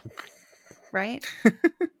 well, yeah. Right?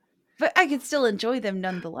 But I could still enjoy them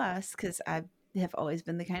nonetheless, because I have always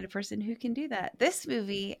been the kind of person who can do that. This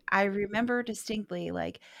movie, I remember distinctly,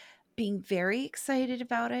 being very excited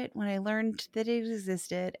about it when I learned that it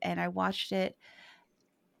existed, and I watched it,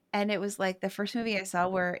 and it was like the first movie I saw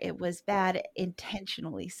where it was bad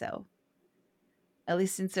intentionally so, at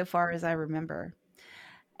least insofar as I remember.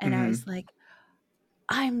 And I was like,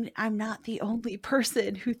 I'm not the only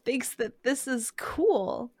person who thinks that this is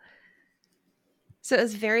cool. So it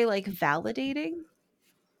was very validating.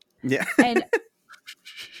 Yeah. And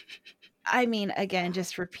again,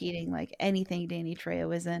 just repeating, anything Danny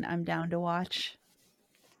Trejo is in, I'm down to watch.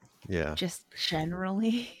 Yeah. Just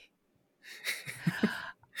generally.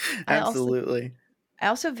 Absolutely. I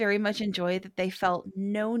also very much enjoy that they felt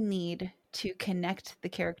no need to connect the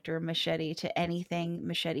character Machete to anything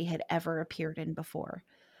Machete had ever appeared in before.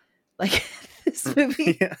 This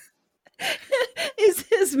movie is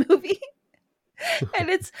his movie. And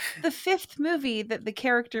it's the 5th movie that the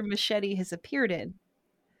character Machete has appeared in.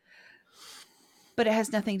 But it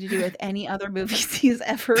has nothing to do with any other movies he's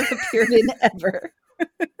ever appeared in ever.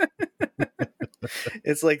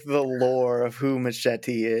 It's like the lore of who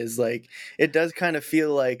Machete is. Like, it does kind of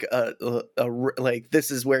feel like like this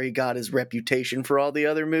is where he got his reputation for all the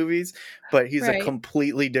other movies, but he's a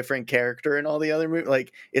completely different character in all the other movies.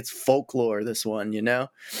 Like, it's folklore, this one,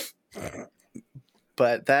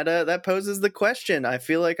 But that poses the question. I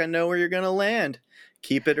feel like I know where you're gonna land.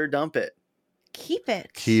 Keep it or dump it. Keep it.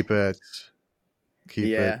 Keep it. Keep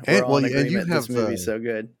it. We're all in agreement. And you have this movie's so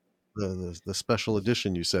good. The special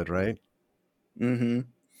edition you said, right? Mm-hmm.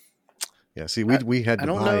 Yeah. See, we had to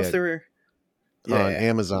buy it on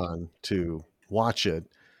Amazon to watch it.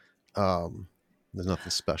 There's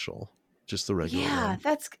nothing special, just the regular. Yeah,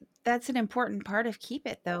 one. that's an important part of Keep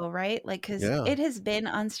It, though, right? Because it has been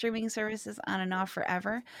on streaming services on and off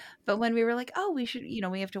forever. But when we were like, oh, we should,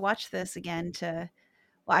 we have to watch this again I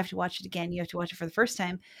have to watch it again. You have to watch it for the first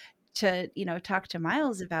time to, talk to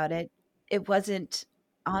Miles about it. It wasn't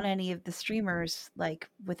on any of the streamers,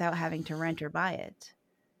 without having to rent or buy it.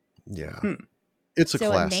 Yeah. It's a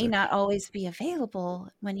classic. It may not always be available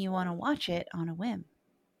when you want to watch it on a whim.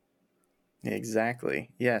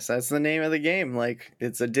 Exactly. Yes, that's the name of the game. Like,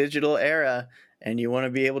 it's a digital era, and you want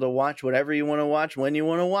to be able to watch whatever you want to watch when you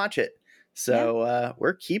want to watch it. So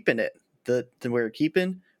we're keeping it. We're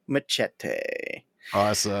keeping Machete.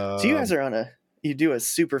 Awesome. So you guys are you do a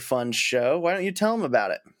super fun show. Why don't you tell them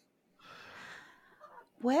about it?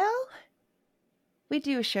 Well, we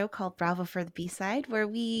do a show called Bravo for the B-Side, where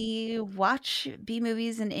we watch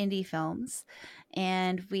B-movies and indie films,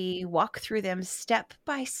 and we walk through them step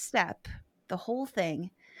by step, the whole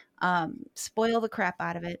thing, spoil the crap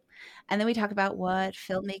out of it, and then we talk about what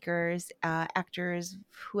filmmakers, actors,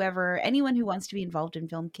 anyone who wants to be involved in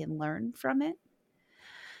film can learn from it.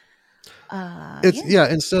 It's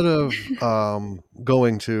instead of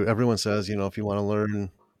going to, everyone says, if you want to learn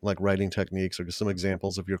like writing techniques or just some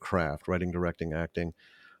examples of your craft, writing, directing, acting,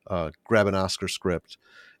 grab an Oscar script.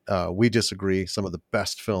 We disagree. Some of the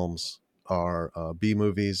best films are B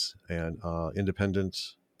movies and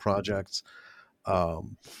independent projects.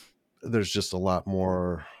 There's just a lot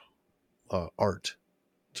more art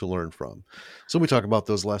to learn from. So we talk about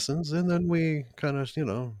those lessons, and then we kind of,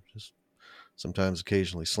 just sometimes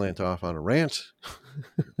occasionally slant off on a rant.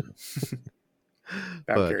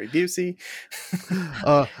 About Gary Busey.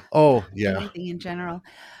 Oh, yeah. Anything in general.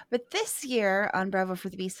 But this year on Bravo for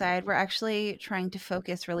the B-side, we're actually trying to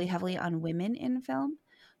focus really heavily on women in film.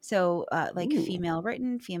 So like female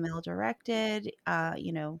written, female directed,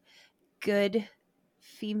 good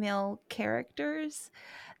female characters.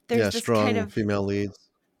 There's this strong kind of female leads.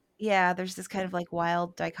 Yeah, there's this kind of like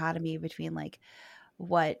wild dichotomy between like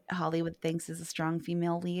what Hollywood thinks is a strong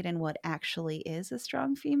female lead and what actually is a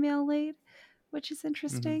strong female lead, which is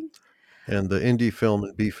interesting. And the indie film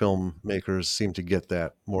and B film makers seem to get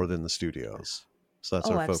that more than the studios. So that's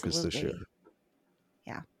our focus this year.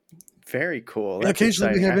 Yeah. Very cool. And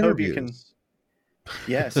occasionally we have interviews.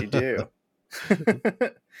 Yes, you do.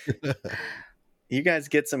 You guys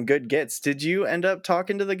get some good gets. Did you end up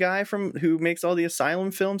talking to the guy who makes all the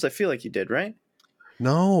Asylum films? I feel like you did, right?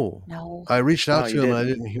 No. I reached out to him and I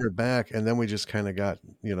didn't hear back. And then we just kind of got,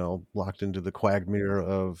 locked into the quagmire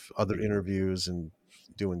of other interviews and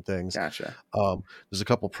doing things. Gotcha. There's a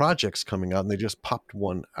couple projects coming out, and they just popped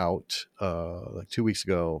one out like 2 weeks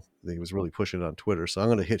ago. He was really pushing it on Twitter. So I'm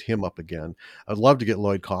going to hit him up again. I'd love to get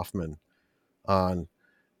Lloyd Kaufman on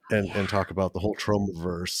and talk about the whole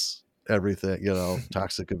Tromaverse, everything,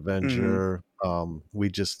 Toxic Avenger. We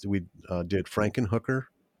did Frankenhooker,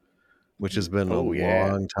 which has been a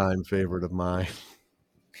long time favorite of mine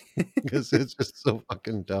because it's just so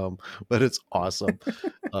fucking dumb, but it's awesome.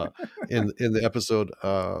 In the episode,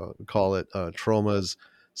 call it Troma's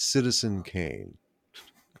Citizen Kane.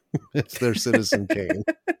 It's their Citizen Kane.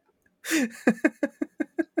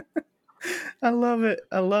 I love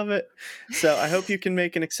it. So I hope you can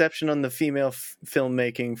make an exception on the female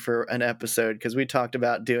filmmaking for an episode, because we talked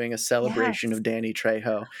about doing a celebration of Danny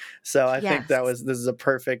Trejo. So I think this is a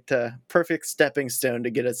perfect stepping stone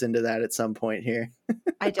to get us into that at some point here.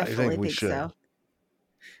 I definitely think so.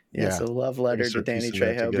 Yes, a love letter to Danny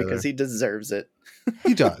Trejo because he deserves it.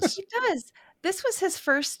 He does. He does. This was his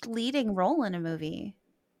first leading role in a movie,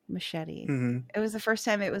 Machete. It was the first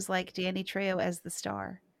time it was like Danny Trejo as the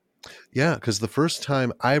star. Yeah, because the first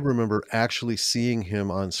time I remember actually seeing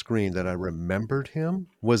him on screen that I remembered him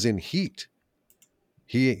was in Heat.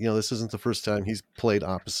 He, this isn't the first time he's played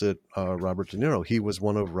opposite Robert De Niro. He was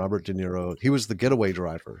one of Robert De Niro. He was the getaway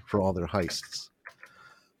driver for all their heists.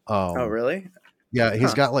 Oh, really? Yeah,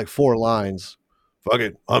 he's got like 4 lines. Fuck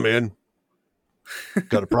it, I'm in.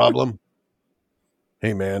 Got a problem?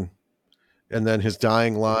 Hey, man. And then his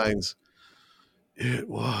dying lines. It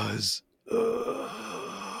was...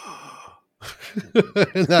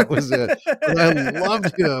 and that was it. And I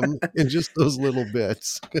loved him in just those little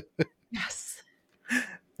bits. Yes.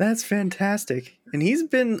 That's fantastic. And he's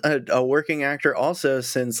been a working actor also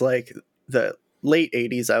since like the late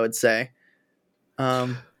 80s, I would say.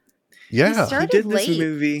 He did this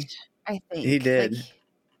movie. I think he did.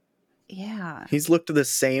 He's looked the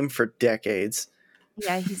same for decades.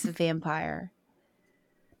 Yeah, he's a vampire.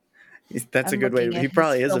 That's a good way. He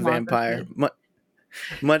probably is a vampire.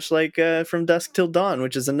 Much like From Dusk Till Dawn,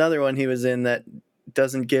 which is another one he was in that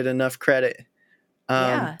doesn't get enough credit.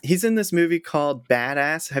 He's in this movie called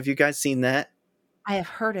Badass. Have you guys seen that? I have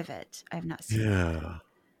heard of it. I have not seen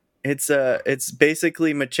it. It's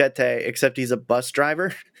basically Machete, except he's a bus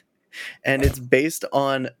driver. And it's based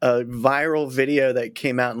on a viral video that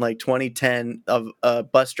came out in like 2010 of a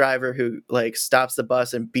bus driver who like stops the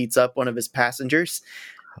bus and beats up one of his passengers.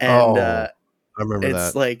 And I remember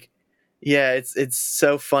it's that. like, yeah, it's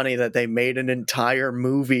so funny that they made an entire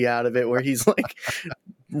movie out of it where he's like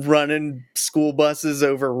running school buses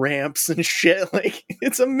over ramps and shit. Like,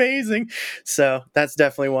 it's amazing. So that's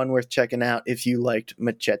definitely one worth checking out if you liked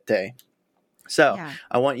Machete. So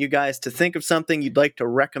I want you guys to think of something you'd like to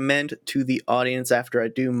recommend to the audience after I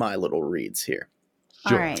do my little reads here.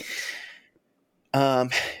 Sure. All right.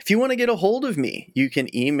 If you want to get a hold of me, you can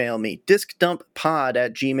email me,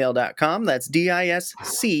 discdumppod@gmail.com. That's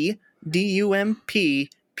DISCDUMPPOD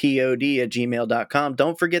pod@gmail.com.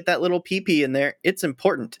 Don't forget that little PP in there. It's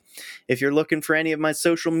important. If you're looking for any of my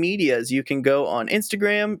social medias, you can go on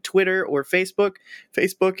Instagram, Twitter, or Facebook.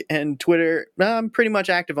 Facebook and Twitter, I'm pretty much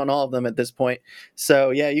active on all of them at this point. So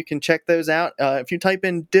yeah, you can check those out. If you type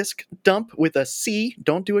in Disc Dump with a C,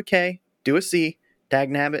 don't do a K, do a C,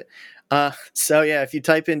 dagnabbit. So yeah, if you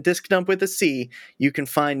type in Disc Dump with a C, you can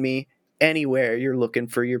find me anywhere you're looking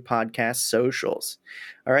for your podcast socials.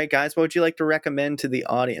 All right, guys, what would you like to recommend to the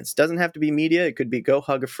audience? Doesn't have to be media. It could be go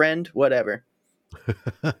hug a friend, whatever.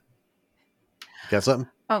 Got something?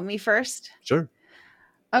 Oh, me first? Sure.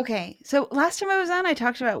 Okay. So last time I was on, I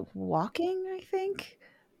talked about walking, I think,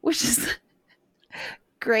 which is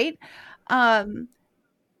great.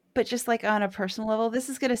 But just like on a personal level, this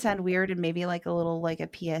is going to sound weird and maybe like a little like a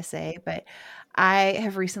PSA, but I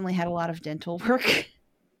have recently had a lot of dental work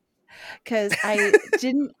because I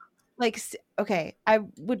didn't okay, I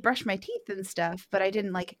would brush my teeth and stuff, but I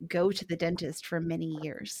didn't like go to the dentist for many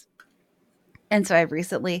years. And so I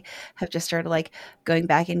recently have just started like going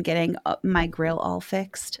back and getting my grill all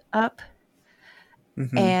fixed up.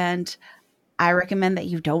 Mm-hmm. And I recommend that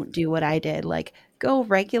you don't do what I did, like go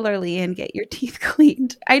regularly and get your teeth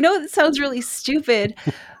cleaned. I know that sounds really stupid,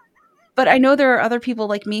 but I know there are other people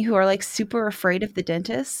like me who are like super afraid of the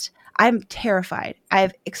dentist. I'm terrified. I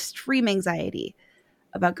have extreme anxiety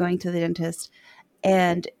about going to the dentist.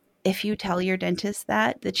 And if you tell your dentist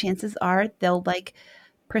that, the chances are they'll like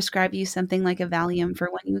prescribe you something like a Valium for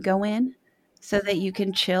when you go in so that you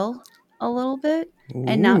can chill a little bit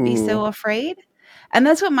and not be so afraid. And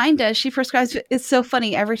that's what mine does. She prescribes. It's so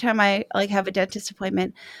funny. Every time I like have a dentist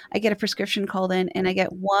appointment, I get a prescription called in and I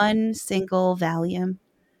get one single Valium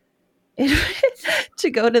to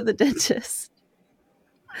go to the dentist.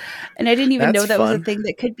 And I didn't even know that was a thing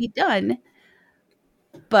that could be done.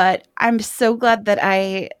 But I'm so glad that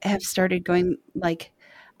I have started going, like,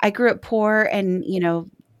 I grew up poor and, you know,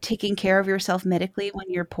 taking care of yourself medically when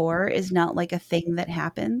you're poor is not like a thing that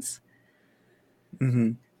happens.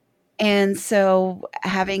 Mm-hmm. And so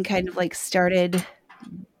having kind of like started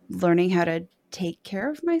learning how to take care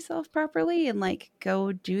of myself properly and like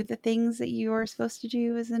go do the things that you are supposed to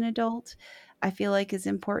do as an adult, I feel like is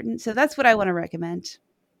important. So that's what I want to recommend.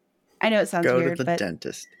 I know it sounds weird, but go to the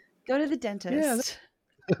dentist. Go to the dentist.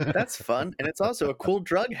 Yeah, that's fun. And it's also a cool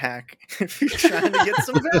drug hack if you're trying to get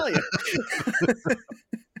some value.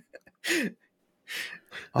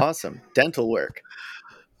 Awesome. Dental work.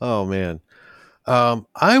 Oh, man.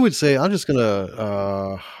 I would say I'm just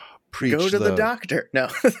gonna preach. Go to the doctor. No,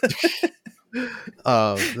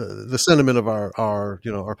 the sentiment of our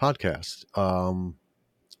podcast.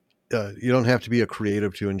 You don't have to be a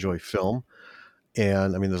creative to enjoy film,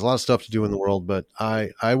 and I mean, there's a lot of stuff to do in the world. But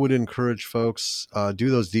I would encourage folks do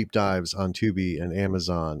those deep dives on Tubi and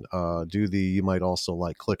Amazon. You might also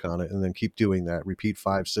like click on it and then keep doing that. Repeat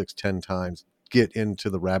 5, 6, 10 times. Get into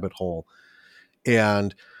the rabbit hole,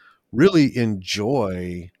 and really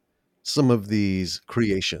enjoy some of these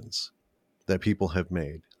creations that people have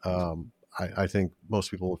made. I think most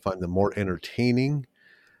people would find them more entertaining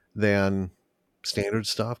than standard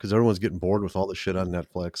stuff because everyone's getting bored with all the shit on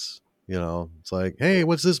Netflix. You know, it's like, hey,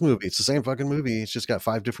 what's this movie? It's the same fucking movie. It's just got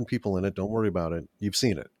 5 different people in it. Don't worry about it. You've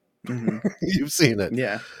seen it. Mm-hmm. You've seen it.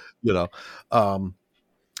 Yeah. You know,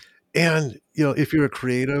 and, you know, if you're a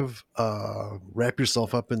creative, wrap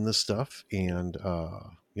yourself up in this stuff and,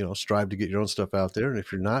 you know, strive to get your own stuff out there. And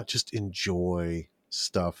if you're not, just enjoy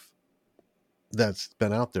stuff that's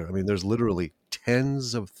been out there. I mean, there's literally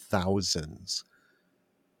tens of thousands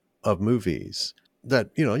of movies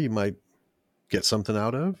that, you know, you might get something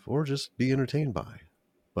out of or just be entertained by.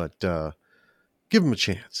 But give them a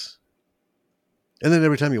chance. And then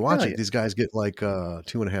every time you watch it, these guys get like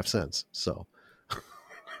 2.5 cents. So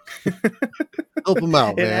help them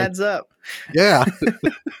out, man. It adds up. Yeah.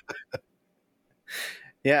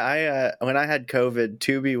 Yeah, when I had COVID,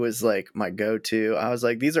 Tubi was like my go-to. I was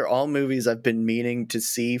like, these are all movies I've been meaning to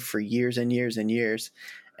see for years and years and years.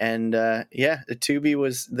 And Tubi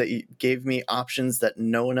was that gave me options that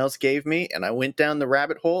no one else gave me, and I went down the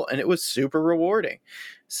rabbit hole, and it was super rewarding.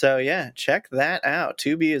 So yeah, check that out.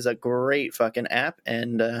 Tubi is a great fucking app,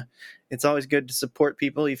 and it's always good to support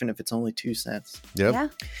people, even if it's only 2 cents. Yep. Yeah.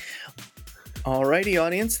 Alrighty,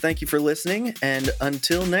 audience, thank you for listening, and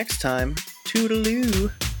until next time,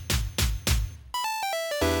 toodaloo.